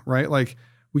time, right? Like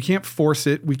we can't force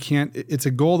it. It's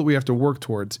a goal that we have to work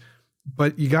towards,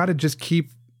 but you got to just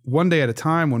keep one day at a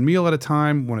time, one meal at a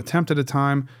time, one attempt at a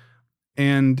time.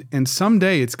 And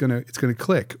someday it's going to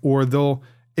click, or they'll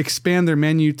expand their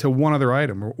menu to one other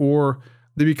item, or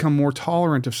they become more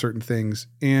tolerant of certain things,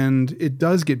 and it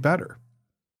does get better.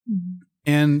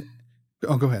 And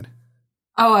go ahead.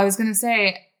 Oh, I was going to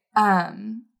say,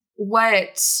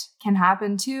 what can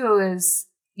happen too is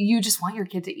you just want your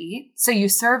kid to eat. So you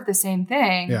serve the same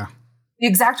thing the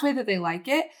exact way that they like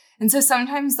it. And so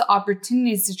sometimes the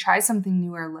opportunities to try something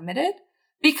new are limited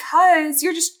because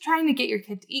you're just trying to get your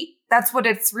kid to eat. That's what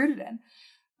it's rooted in.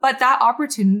 But that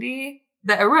opportunity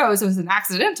that arose was an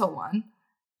accidental one.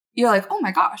 You're like, oh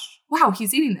my gosh, wow,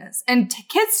 he's eating this. And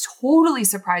kids totally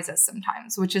surprise us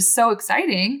sometimes, which is so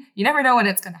exciting. You never know when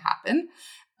it's going to happen.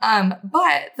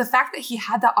 But the fact that he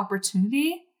had that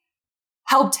opportunity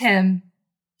helped him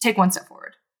take one step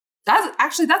forward.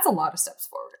 That's a lot of steps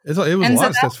forward. It was a lot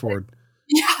of steps forward.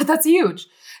 Yeah, that's huge.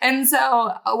 And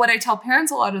so what I tell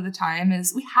parents a lot of the time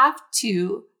is we have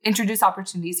to introduce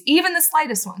opportunities, even the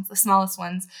slightest ones, the smallest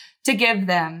ones, to give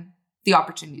them the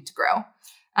opportunity to grow.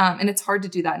 And it's hard to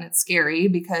do that, and it's scary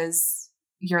because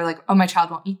you're like, oh, my child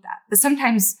won't eat that. But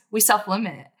sometimes we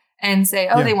self-limit and say,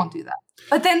 they won't do that.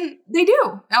 But then they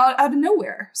do out of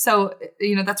nowhere. So,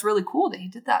 that's really cool that he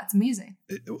did that. It's amazing.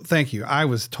 Thank you. I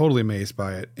was totally amazed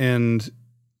by it. And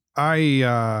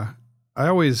I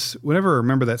always, whenever I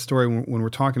remember that story, when we're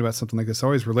talking about something like this, I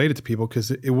always relate it to people because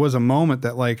it was a moment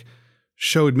that like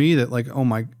showed me that like, oh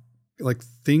my, like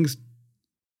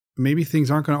maybe things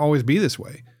aren't going to always be this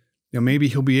way. Maybe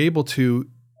he'll be able to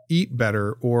eat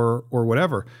better or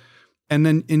whatever.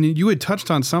 And you had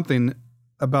touched on something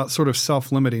about sort of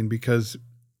self-limiting because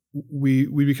we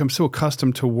become so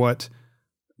accustomed to what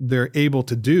they're able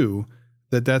to do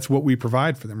that's what we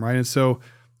provide for them, right? And so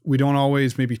we don't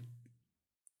always maybe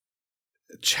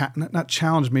not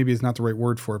challenge, maybe is not the right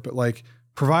word for it, but like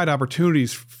provide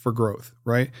opportunities for growth,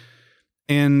 right?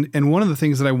 And one of the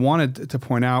things that I wanted to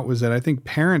point out was that I think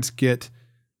parents get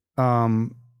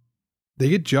they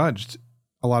get judged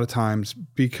a lot of times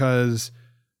because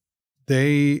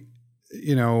I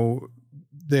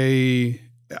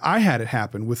had it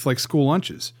happen with like school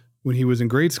lunches when he was in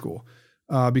grade school,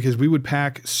 because we would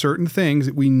pack certain things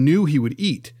that we knew he would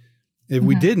eat. If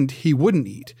we didn't, he wouldn't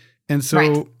eat. And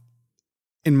so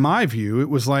in my view, it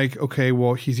was like, okay,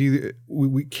 well,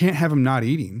 we can't have him not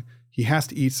eating. He has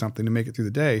to eat something to make it through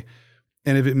the day.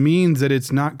 And if it means that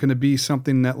it's not going to be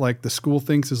something that like the school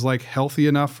thinks is like healthy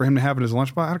enough for him to have in his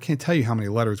lunchbox, I can't tell you how many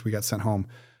letters we got sent home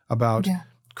about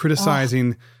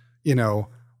criticizing,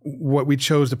 what we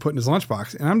chose to put in his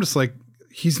lunchbox. And I'm just like,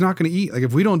 he's not going to eat. Like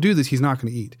if we don't do this, he's not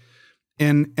going to eat.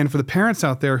 And for the parents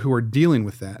out there who are dealing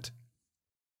with that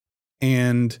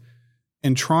and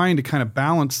trying to kind of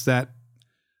balance that,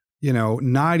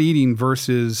 not eating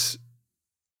versus,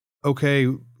 okay,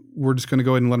 we're just going to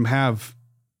go ahead and let him have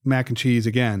mac and cheese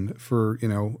again for,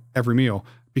 every meal,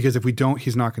 because if we don't,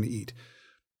 he's not going to eat.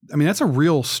 I mean, that's a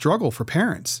real struggle for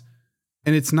parents.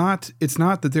 And it's not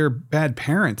that they're bad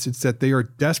parents. It's that they are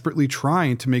desperately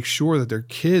trying to make sure that their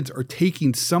kids are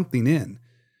taking something in.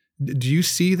 Do you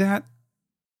see that?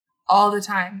 All the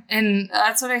time. And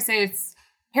that's what I say. It's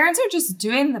parents are just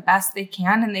doing the best they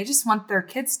can, and they just want their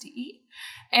kids to eat.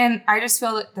 And I just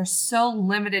feel that there's so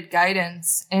limited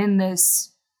guidance in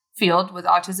this field with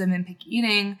autism and picky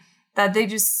eating that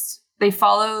they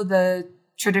follow the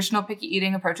traditional picky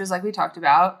eating approaches like we talked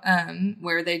about,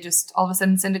 where they just all of a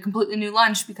sudden send a completely new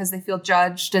lunch because they feel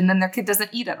judged, and then their kid doesn't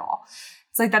eat at all.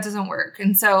 It's like, that doesn't work.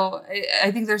 And so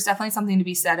I think there's definitely something to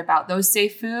be said about those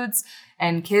safe foods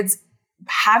and kids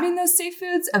having those safe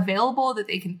foods available that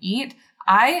they can eat.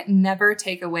 I never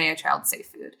take away a child's safe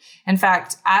food. In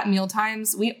fact, at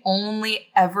mealtimes, we only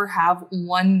ever have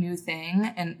one new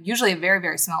thing, and usually a very,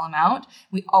 very small amount.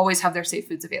 We always have their safe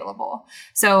foods available.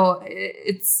 So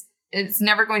it's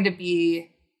never going to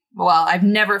be, well, I've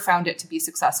never found it to be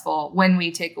successful when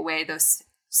we take away those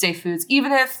safe foods,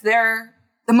 even if they're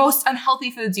the most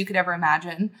unhealthy foods you could ever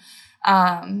imagine.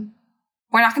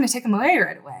 We're not going to take them away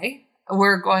right away.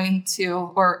 We're going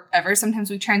to, sometimes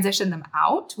we transition them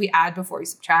out. We add before we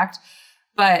subtract.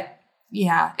 But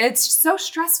yeah, it's so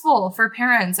stressful for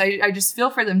parents. I just feel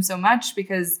for them so much,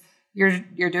 because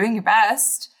you're doing your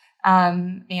best.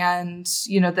 And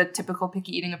the typical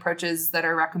picky eating approaches that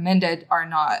are recommended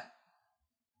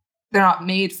they're not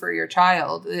made for your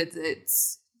child.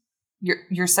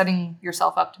 You're setting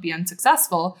yourself up to be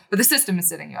unsuccessful, but the system is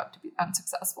setting you up to be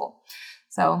unsuccessful.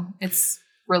 So it's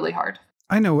really hard.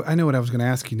 I know what I was going to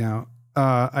ask you now.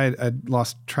 I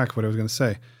lost track of what I was going to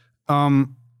say.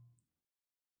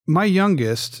 My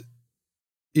youngest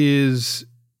he's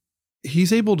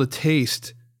able to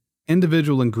taste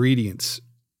individual ingredients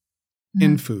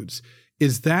in foods.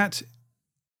 Is that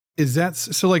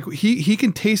so? Like he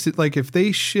can taste it. Like if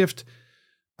they shift,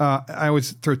 I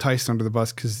always throw Tyson under the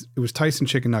bus because it was Tyson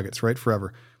chicken nuggets, right?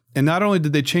 Forever. And not only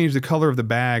did they change the color of the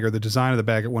bag or the design of the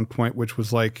bag at one point, which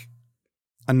was like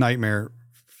a nightmare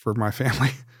for my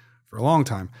family for a long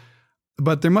time,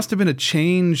 but there must have been a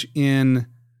change in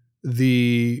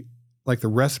the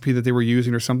recipe that they were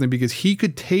using or something, because he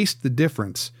could taste the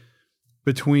difference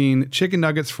between chicken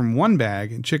nuggets from one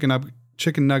bag and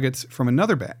chicken nuggets from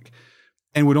another bag,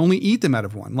 and would only eat them out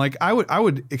of one. Like I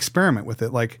would experiment with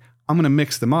it. Like, I'm going to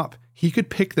mix them up. He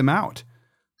could pick them out.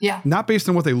 Yeah. Not based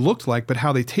on what they looked like, but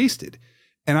how they tasted.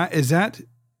 And is that,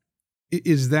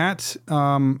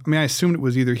 I mean, I assumed it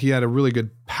was either he had a really good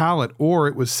palate or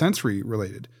it was sensory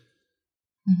related.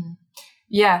 Mm-hmm.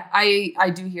 Yeah,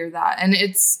 I do hear that. And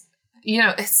it's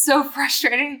so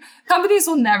frustrating. Companies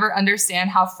will never understand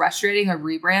how frustrating a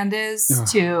rebrand is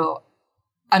to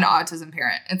an autism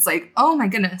parent. It's like, oh my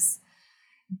goodness,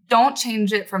 don't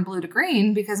change it from blue to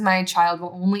green because my child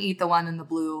will only eat the one in the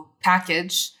blue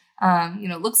package.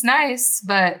 It looks nice,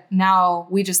 but now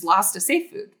we just lost a safe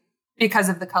food because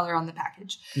of the color on the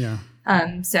package. Yeah.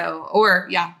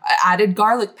 Added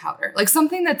garlic powder, like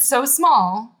something that's so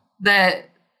small that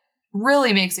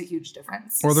really makes a huge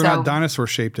difference. Or they're not dinosaur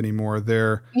shaped anymore.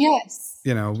 They're,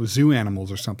 zoo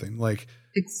animals or something like.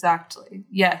 Exactly.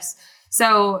 Yes.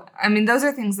 So, I mean, those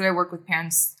are things that I work with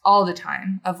parents all the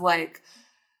time of like,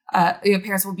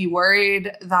 parents will be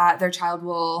worried that their child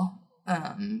will,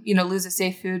 lose a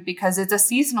safe food because it's a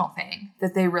seasonal thing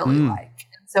that they really like.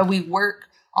 So we work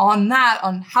on that,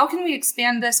 on how can we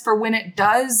expand this for when it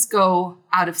does go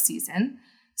out of season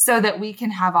so that we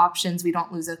can have options. We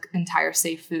don't lose an entire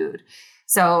safe food.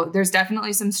 So there's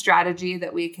definitely some strategy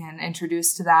that we can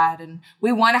introduce to that. And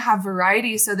we want to have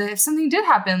variety so that if something did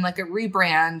happen, like a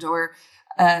rebrand or,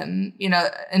 an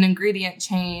ingredient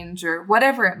change or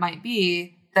whatever it might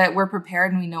be, that we're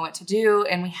prepared and we know what to do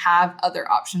and we have other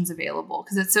options available.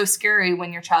 Because it's so scary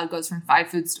when your child goes from 5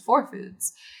 foods to 4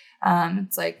 foods.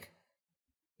 It's like,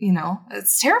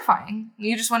 it's terrifying.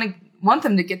 You just want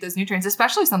them to get those nutrients,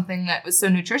 especially something that was so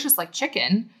nutritious like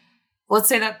chicken. Let's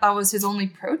say that was his only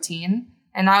protein.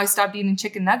 And now I stopped eating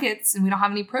chicken nuggets and we don't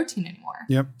have any protein anymore.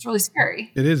 Yep. It's really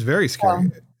scary. It is very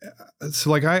scary.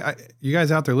 So like you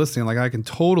guys out there listening, like I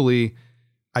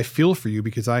feel for you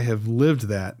because I have lived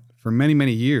that for many,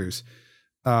 many years.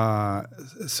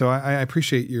 So I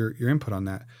appreciate your input on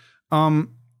that.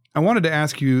 I wanted to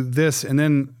ask you this, and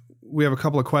then we have a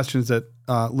couple of questions that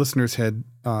listeners had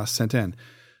sent in.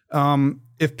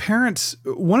 If parents,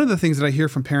 one of the things that I hear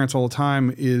from parents all the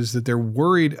time is that they're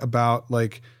worried about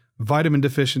like vitamin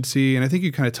deficiency. And I think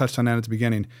you kind of touched on that at the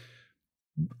beginning,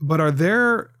 but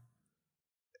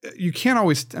you can't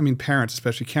always, parents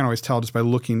especially can't always tell just by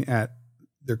looking at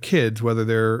their kids, whether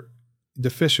they're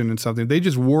deficient in something. They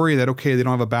just worry that, okay, they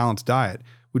don't have a balanced diet,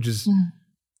 which is,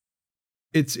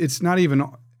 it's not even,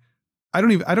 I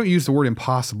don't use the word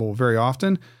impossible very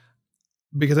often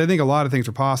because I think a lot of things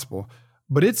are possible,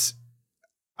 but it's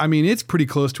pretty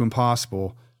close to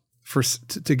impossible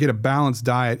to get a balanced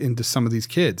diet into some of these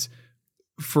kids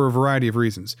for a variety of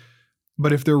reasons.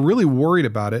 But if they're really worried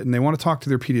about it and they want to talk to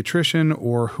their pediatrician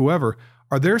or whoever,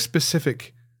 are there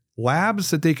specific labs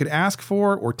that they could ask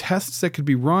for or tests that could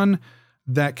be run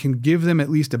that can give them at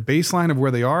least a baseline of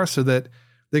where they are so that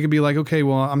they can be like, okay,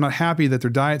 well, I'm not happy that their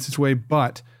diet's this way,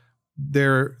 but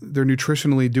they're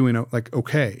nutritionally doing like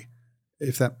okay,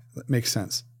 if that makes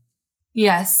sense.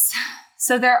 Yes.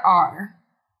 So there are.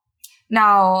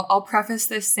 Now, I'll preface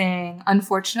this saying,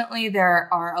 unfortunately, there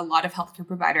are a lot of healthcare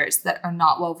providers that are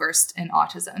not well-versed in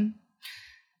autism.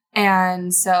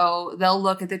 And so they'll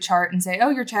look at the chart and say, oh,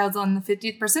 your child's on the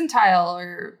 50th percentile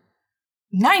or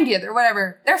 90th or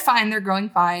whatever. They're fine. They're growing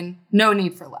fine. No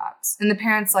need for labs. And the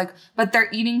parent's like, but they're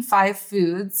eating 5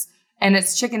 foods and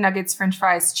it's chicken nuggets, French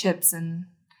fries, chips, and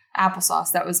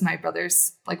applesauce. That was my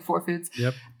brother's 4 foods.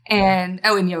 Yep. And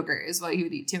yogurt is what he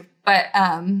would eat too. But,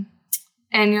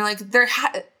 and you're like,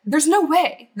 there's no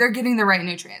way they're getting the right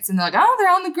nutrients. And they're like, oh,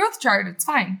 they're on the growth chart. It's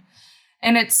fine.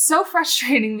 And it's so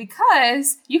frustrating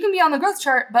because you can be on the growth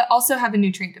chart, but also have a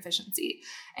nutrient deficiency.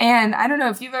 And I don't know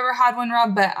if you've ever had one,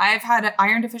 Rob, but I've had an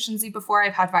iron deficiency before.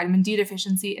 I've had vitamin D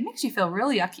deficiency. It makes you feel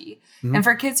really yucky. Mm-hmm. And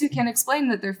for kids who can't explain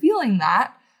that they're feeling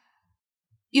that,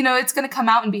 it's going to come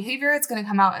out in behavior. It's going to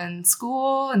come out in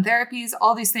school and therapies,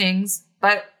 all these things,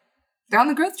 but they're on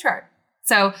the growth chart.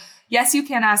 So yes, you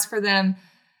can ask for them.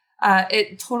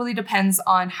 It totally depends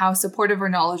on how supportive or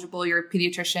knowledgeable your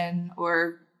pediatrician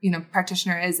or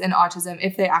practitioner is in autism,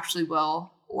 if they actually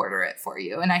will order it for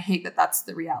you. And I hate that that's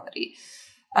the reality.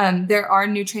 There are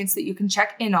nutrients that you can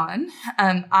check in on.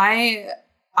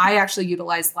 I actually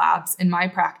utilize labs in my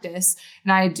practice,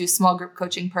 and I do small group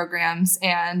coaching programs,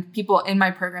 and people in my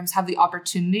programs have the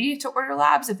opportunity to order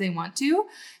labs if they want to.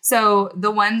 So the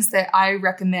ones that I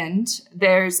recommend,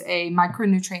 there's a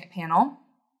micronutrient panel.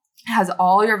 It has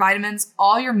all your vitamins,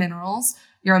 all your minerals,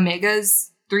 your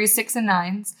omegas, 3, 6, and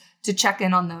 9s to check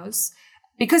in on those.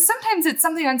 Because sometimes it's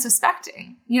something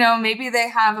unsuspecting. Maybe they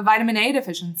have a vitamin A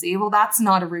deficiency. Well, that's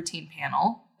not a routine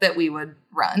panel that we would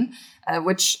run,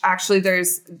 which actually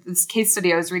there's this case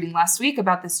study I was reading last week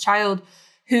about this child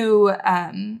who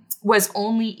was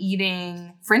only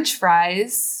eating French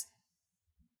fries.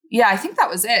 Yeah, I think that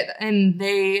was it. And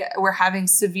they were having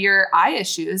severe eye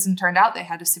issues and turned out they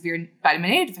had a severe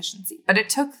vitamin A deficiency. But it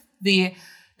took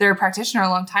their practitioner a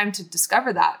long time to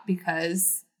discover that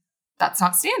because that's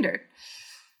not standard.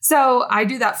 So I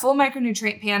do that full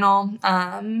micronutrient panel.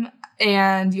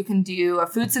 And you can do a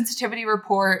food sensitivity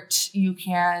report. You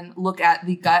can look at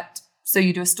the gut. So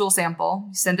you do a stool sample,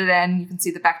 you send it in, you can see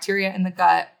the bacteria in the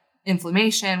gut,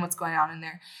 inflammation, what's going on in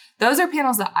there. Those are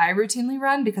panels that I routinely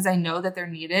run because I know that they're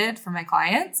needed for my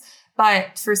clients.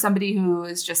 But for somebody who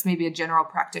is just maybe a general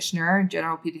practitioner,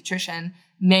 general pediatrician,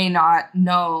 may not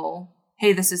know,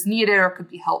 hey, this is needed or could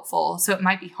be helpful. So it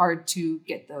might be hard to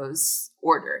get those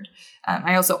ordered.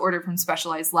 I also order from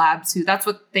specialized labs who that's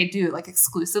what they do,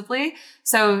 exclusively.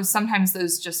 So sometimes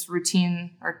those just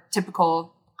routine or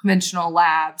typical conventional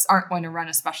labs aren't going to run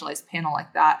a specialized panel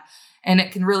like that. And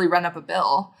it can really run up a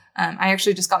bill. I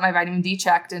actually just got my vitamin D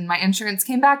checked and my insurance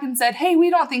came back and said, hey,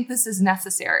 we don't think this is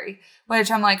necessary,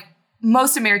 which I'm like,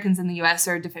 most Americans in the US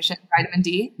are deficient in vitamin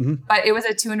D, but it was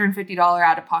a $250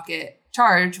 out-of-pocket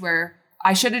charge where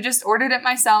I should have just ordered it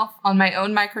myself on my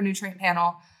own micronutrient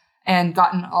panel and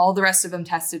gotten all the rest of them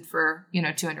tested for,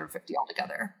 $250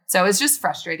 altogether. So it's just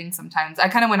frustrating sometimes. I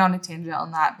kind of went on a tangent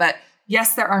on that, but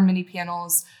yes, there are many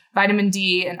panels. Vitamin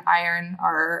D and iron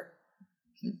are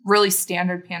really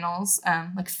standard panels.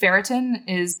 Like ferritin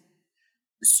is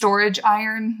storage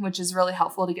iron, which is really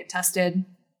helpful to get tested.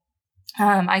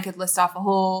 I could list off a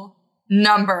whole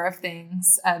number of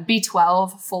things.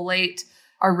 B12, folate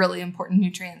are really important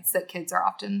nutrients that kids are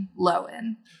often low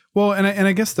in. Well, and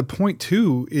I guess the point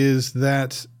too is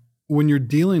that when you're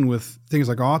dealing with things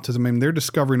like autism, they're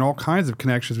discovering all kinds of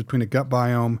connections between a gut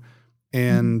biome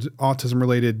and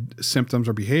autism-related symptoms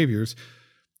or behaviors.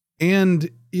 And,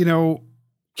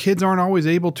 kids aren't always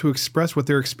able to express what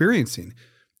they're experiencing.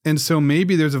 And so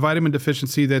maybe there's a vitamin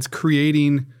deficiency that's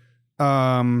creating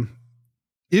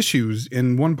issues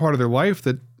in one part of their life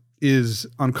that is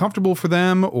uncomfortable for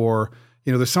them, or,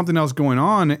 there's something else going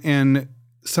on, and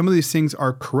some of these things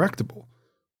are correctable.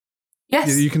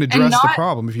 Yes. You can address the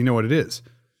problem if you know what it is.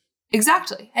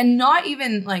 Exactly. And not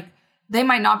even like, they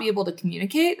might not be able to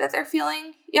communicate that they're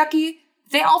feeling yucky.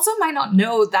 They also might not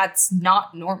know that's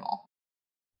not normal.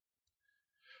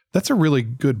 That's a really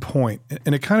good point.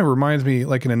 And it kind of reminds me,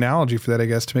 like an analogy for that, I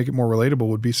guess, to make it more relatable,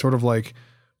 would be sort of like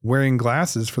wearing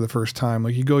glasses for the first time.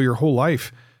 Like you go your whole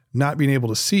life not being able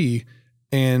to see,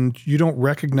 and you don't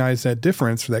recognize that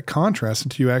difference or that contrast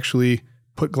until you actually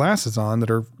put glasses on that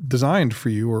are designed for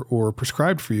you or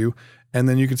prescribed for you. And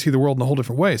then you can see the world in a whole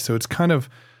different way. So it's kind of,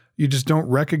 you just don't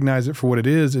recognize it for what it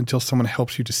is until someone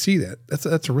helps you to see that.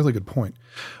 That's a really good point.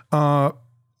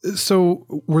 So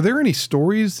were there any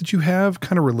stories that you have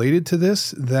kind of related to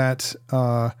this that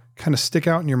kind of stick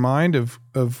out in your mind of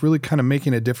really kind of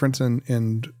making a difference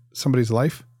in somebody's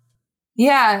life?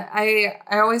 Yeah,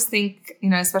 I always think,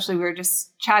 especially we were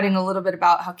just chatting a little bit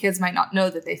about how kids might not know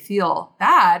that they feel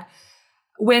bad.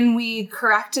 When we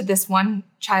corrected this one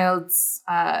child's,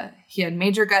 he had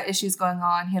major gut issues going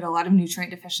on. He had a lot of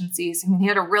nutrient deficiencies. He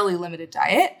had a really limited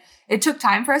diet. It took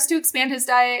time for us to expand his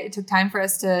diet. It took time for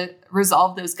us to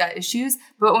resolve those gut issues.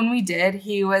 But when we did,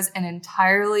 he was an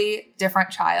entirely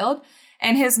different child.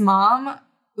 And his mom,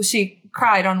 she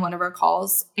cried on one of our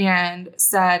calls and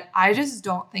said, I just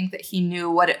don't think that he knew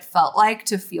what it felt like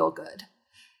to feel good.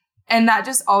 And that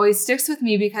just always sticks with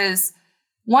me because,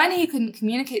 one, he couldn't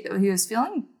communicate that he was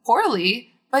feeling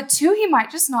poorly, but two, he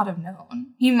might just not have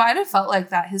known. He might have felt like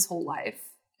that his whole life.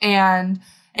 And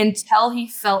until he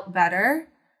felt better,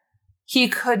 he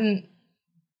couldn't.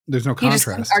 There's no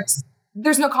contrast.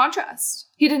 There's no contrast.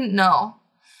 He didn't know.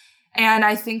 And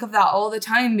I think of that all the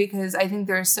time because I think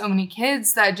there are so many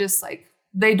kids that just like,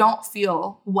 they don't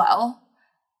feel well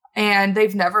and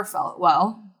they've never felt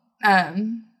well.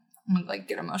 I'm gonna like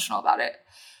get emotional about it.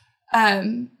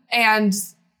 And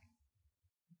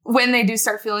when they do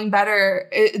start feeling better,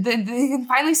 they can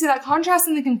finally see that contrast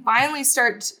and they can finally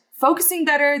start focusing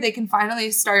better. They can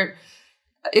finally start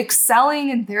excelling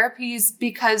in therapies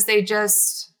because they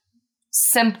just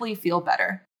simply feel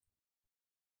better.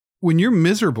 When you're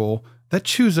miserable, that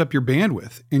chews up your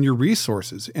bandwidth and your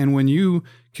resources. And when you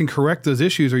can correct those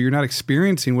issues or you're not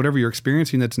experiencing whatever you're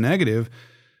experiencing that's negative,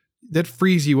 that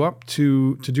frees you up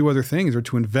to do other things or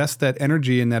to invest that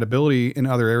energy and that ability in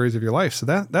other areas of your life. So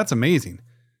that's amazing.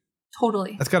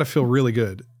 Totally. That's got to feel really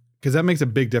good because that makes a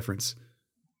big difference.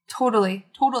 Totally.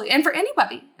 And for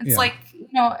anybody, it's like,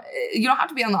 you don't have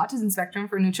to be on the autism spectrum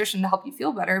for nutrition to help you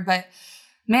feel better. But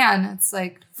man, it's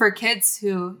like for kids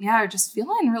who, are just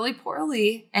feeling really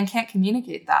poorly and can't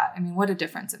communicate that. I mean, what a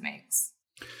difference it makes.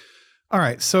 All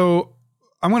right. So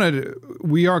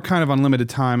we are kind of on limited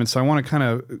time. And so I want to kind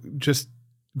of just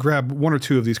grab one or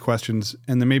two of these questions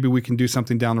and then maybe we can do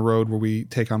something down the road where we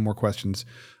take on more questions.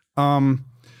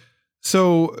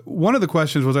 So one of the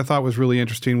questions I thought was really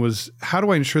interesting was, how do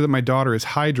I ensure that my daughter is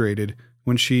hydrated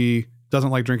when she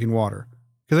doesn't like drinking water?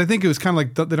 Because I think it was kind of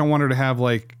like they don't want her to have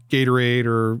like Gatorade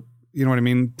or, you know what I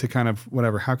mean, to kind of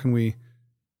whatever. How can we?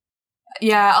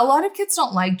 Yeah, a lot of kids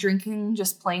don't like drinking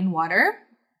just plain water.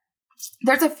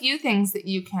 There's a few things that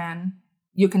you can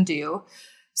do.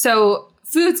 So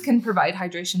foods can provide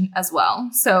hydration as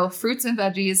well. So fruits and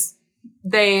veggies,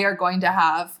 they are going to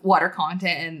have water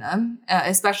content in them,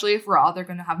 especially if raw, they're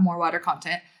going to have more water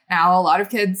content. Now, a lot of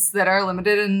kids that are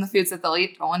limited in the foods that they'll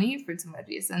eat don't want to eat fruits and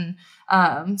veggies.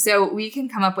 And so we can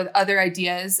come up with other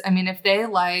ideas. I mean, if they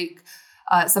like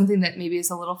something that maybe is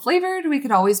a little flavored, we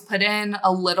could always put in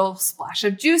a little splash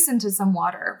of juice into some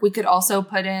water. We could also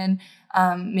put in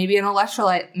maybe an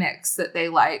electrolyte mix that they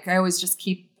like. I always just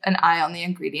keep an eye on the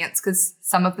ingredients because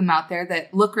some of them out there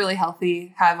that look really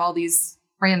healthy have all these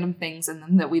random things in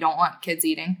them that we don't want kids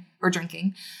eating or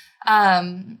drinking.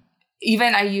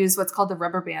 Even I use what's called the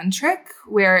rubber band trick,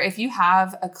 where if you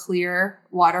have a clear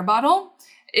water bottle,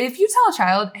 if you tell a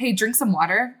child, hey, drink some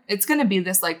water, it's going to be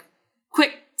this like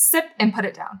quick sip and put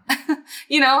it down.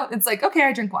 It's like, okay,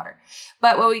 I drink water.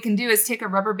 But what we can do is take a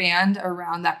rubber band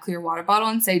around that clear water bottle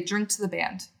and say, drink to the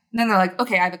band. And then they're like,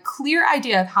 okay, I have a clear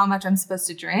idea of how much I'm supposed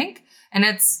to drink. And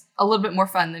it's a little bit more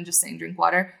fun than just saying drink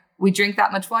water. We drink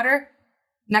that much water.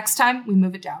 Next time we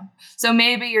move it down. So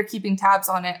maybe you're keeping tabs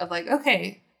on it of like,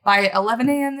 okay, by 11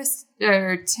 a.m.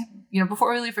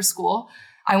 before we leave for school,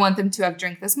 I want them to have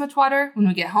drank this much water. When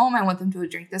we get home, I want them to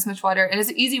drink this much water. And it's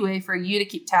an easy way for you to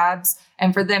keep tabs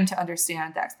and for them to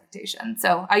understand the expectation.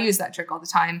 So I use that trick all the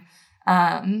time.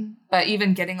 But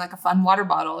even getting like a fun water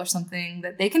bottle or something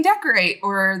that they can decorate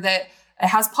or that it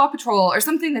has Paw Patrol or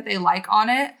something that they like on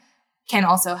it, can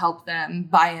also help them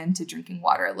buy into drinking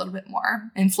water a little bit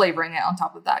more, and flavoring it on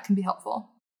top of that can be helpful.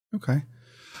 Okay.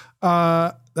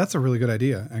 That's a really good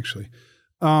idea, actually.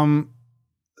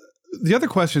 The other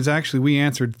questions actually we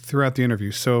answered throughout the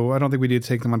interview, so I don't think we need to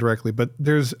take them on directly, but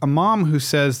there's a mom who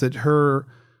says that her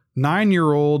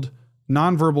 9-year-old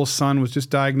nonverbal son was just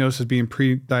diagnosed as being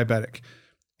pre-diabetic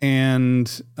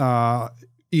and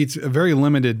eats a very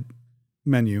limited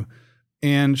menu.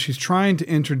 And she's trying to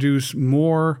introduce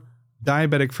more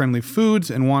diabetic-friendly foods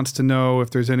and wants to know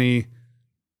if there's any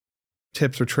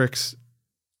tips or tricks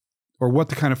or what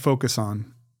to kind of focus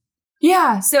on.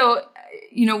 Yeah. So,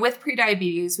 with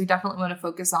prediabetes, we definitely want to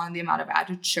focus on the amount of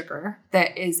added sugar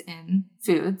that is in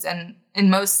foods. And in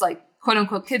most quote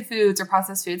unquote kid foods or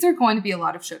processed foods, there's going to be a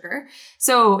lot of sugar.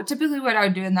 So typically what I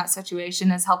would do in that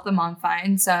situation is help the mom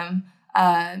find some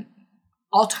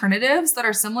alternatives that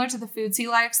are similar to the foods he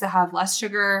likes, that have less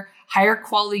sugar, higher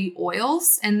quality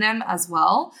oils in them as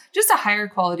well. Just a higher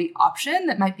quality option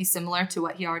that might be similar to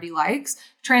what he already likes.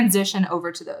 Transition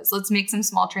over to those. Let's make some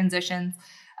small transitions.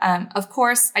 Of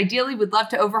course, ideally, we'd love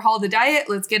to overhaul the diet.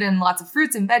 Let's get in lots of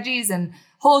fruits and veggies and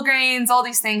whole grains, all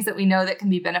these things that we know that can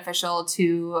be beneficial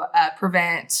to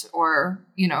prevent or,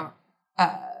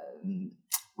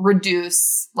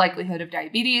 reduce likelihood of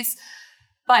diabetes.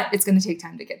 But it's going to take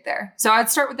time to get there. So I'd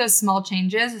start with those small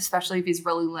changes, especially if he's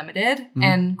really limited,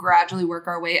 and gradually work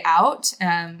our way out.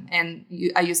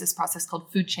 I use this process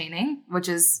called food chaining, which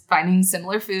is finding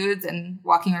similar foods and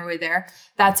walking our way there.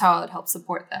 That's how it helps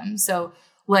support them. So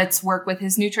let's work with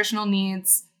his nutritional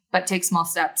needs, but take small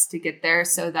steps to get there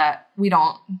so that we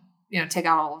don't, take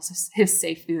out all of his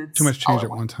safe foods. Too much change at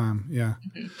one time. Yeah.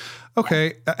 Mm-hmm.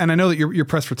 Okay. Yeah. And I know that you're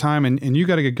pressed for time and you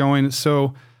got to get going.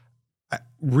 So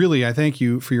really, I thank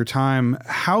you for your time.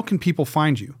 How can people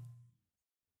find you?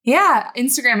 Yeah,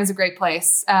 Instagram is a great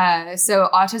place. So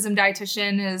Autism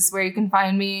Dietitian is where you can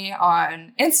find me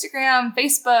on Instagram,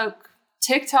 Facebook,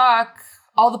 TikTok,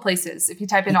 all the places. If you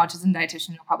type in Autism Dietitian,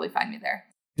 you'll probably find me there.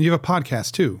 And you have a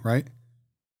podcast too, right?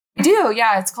 I do.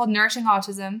 Yeah. It's called Nourishing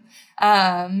Autism.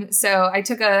 So I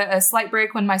took a slight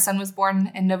break when my son was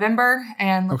born in November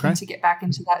and looking to get back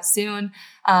into that soon.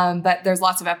 But there's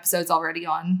lots of episodes already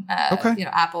on,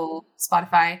 Apple,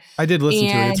 Spotify. I did listen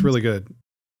to it. It's really good.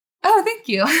 Oh, thank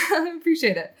you. I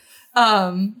appreciate it.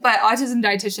 But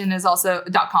autismdietitian is also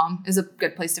 .com is a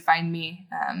good place to find me.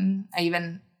 I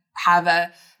even have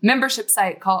a membership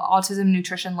site called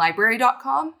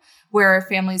autismnutritionlibrary.com where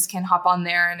families can hop on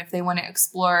there. And if they want to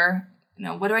explore,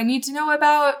 what do I need to know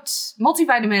about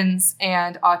multivitamins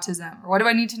and autism? Or what do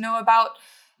I need to know about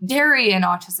dairy and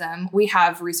autism? We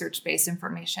have research-based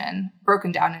information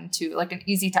broken down into an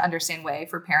easy to understand way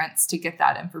for parents to get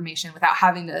that information without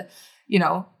having to,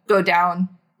 go down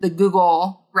the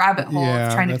Google rabbit hole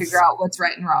of trying to figure out what's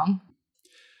right and wrong.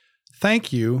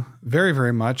 Thank you very,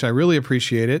 very much. I really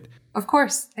appreciate it. Of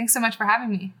course. Thanks so much for having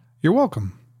me. You're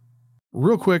welcome.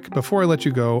 Real quick, before I let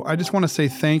you go, I just want to say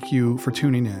thank you for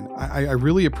tuning in. I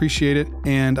really appreciate it,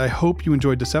 and I hope you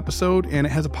enjoyed this episode and it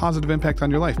has a positive impact on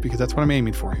your life because that's what I'm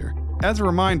aiming for here. As a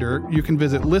reminder, you can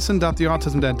visit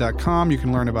listen.theautismdad.com. You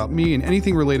can learn about me and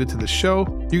anything related to the show.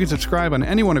 You can subscribe on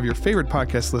any one of your favorite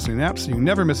podcast listening apps so you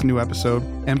never miss a new episode.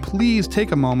 And please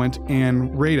take a moment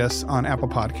and rate us on Apple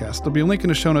Podcasts. There'll be a link in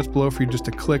the show notes below for you just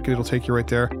to click and it'll take you right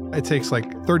there. It takes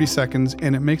 30 seconds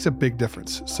and it makes a big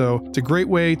difference. So it's a great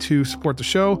way to support the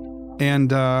show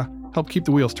and help keep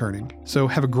the wheels turning. So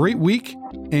have a great week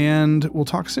and we'll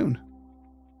talk soon.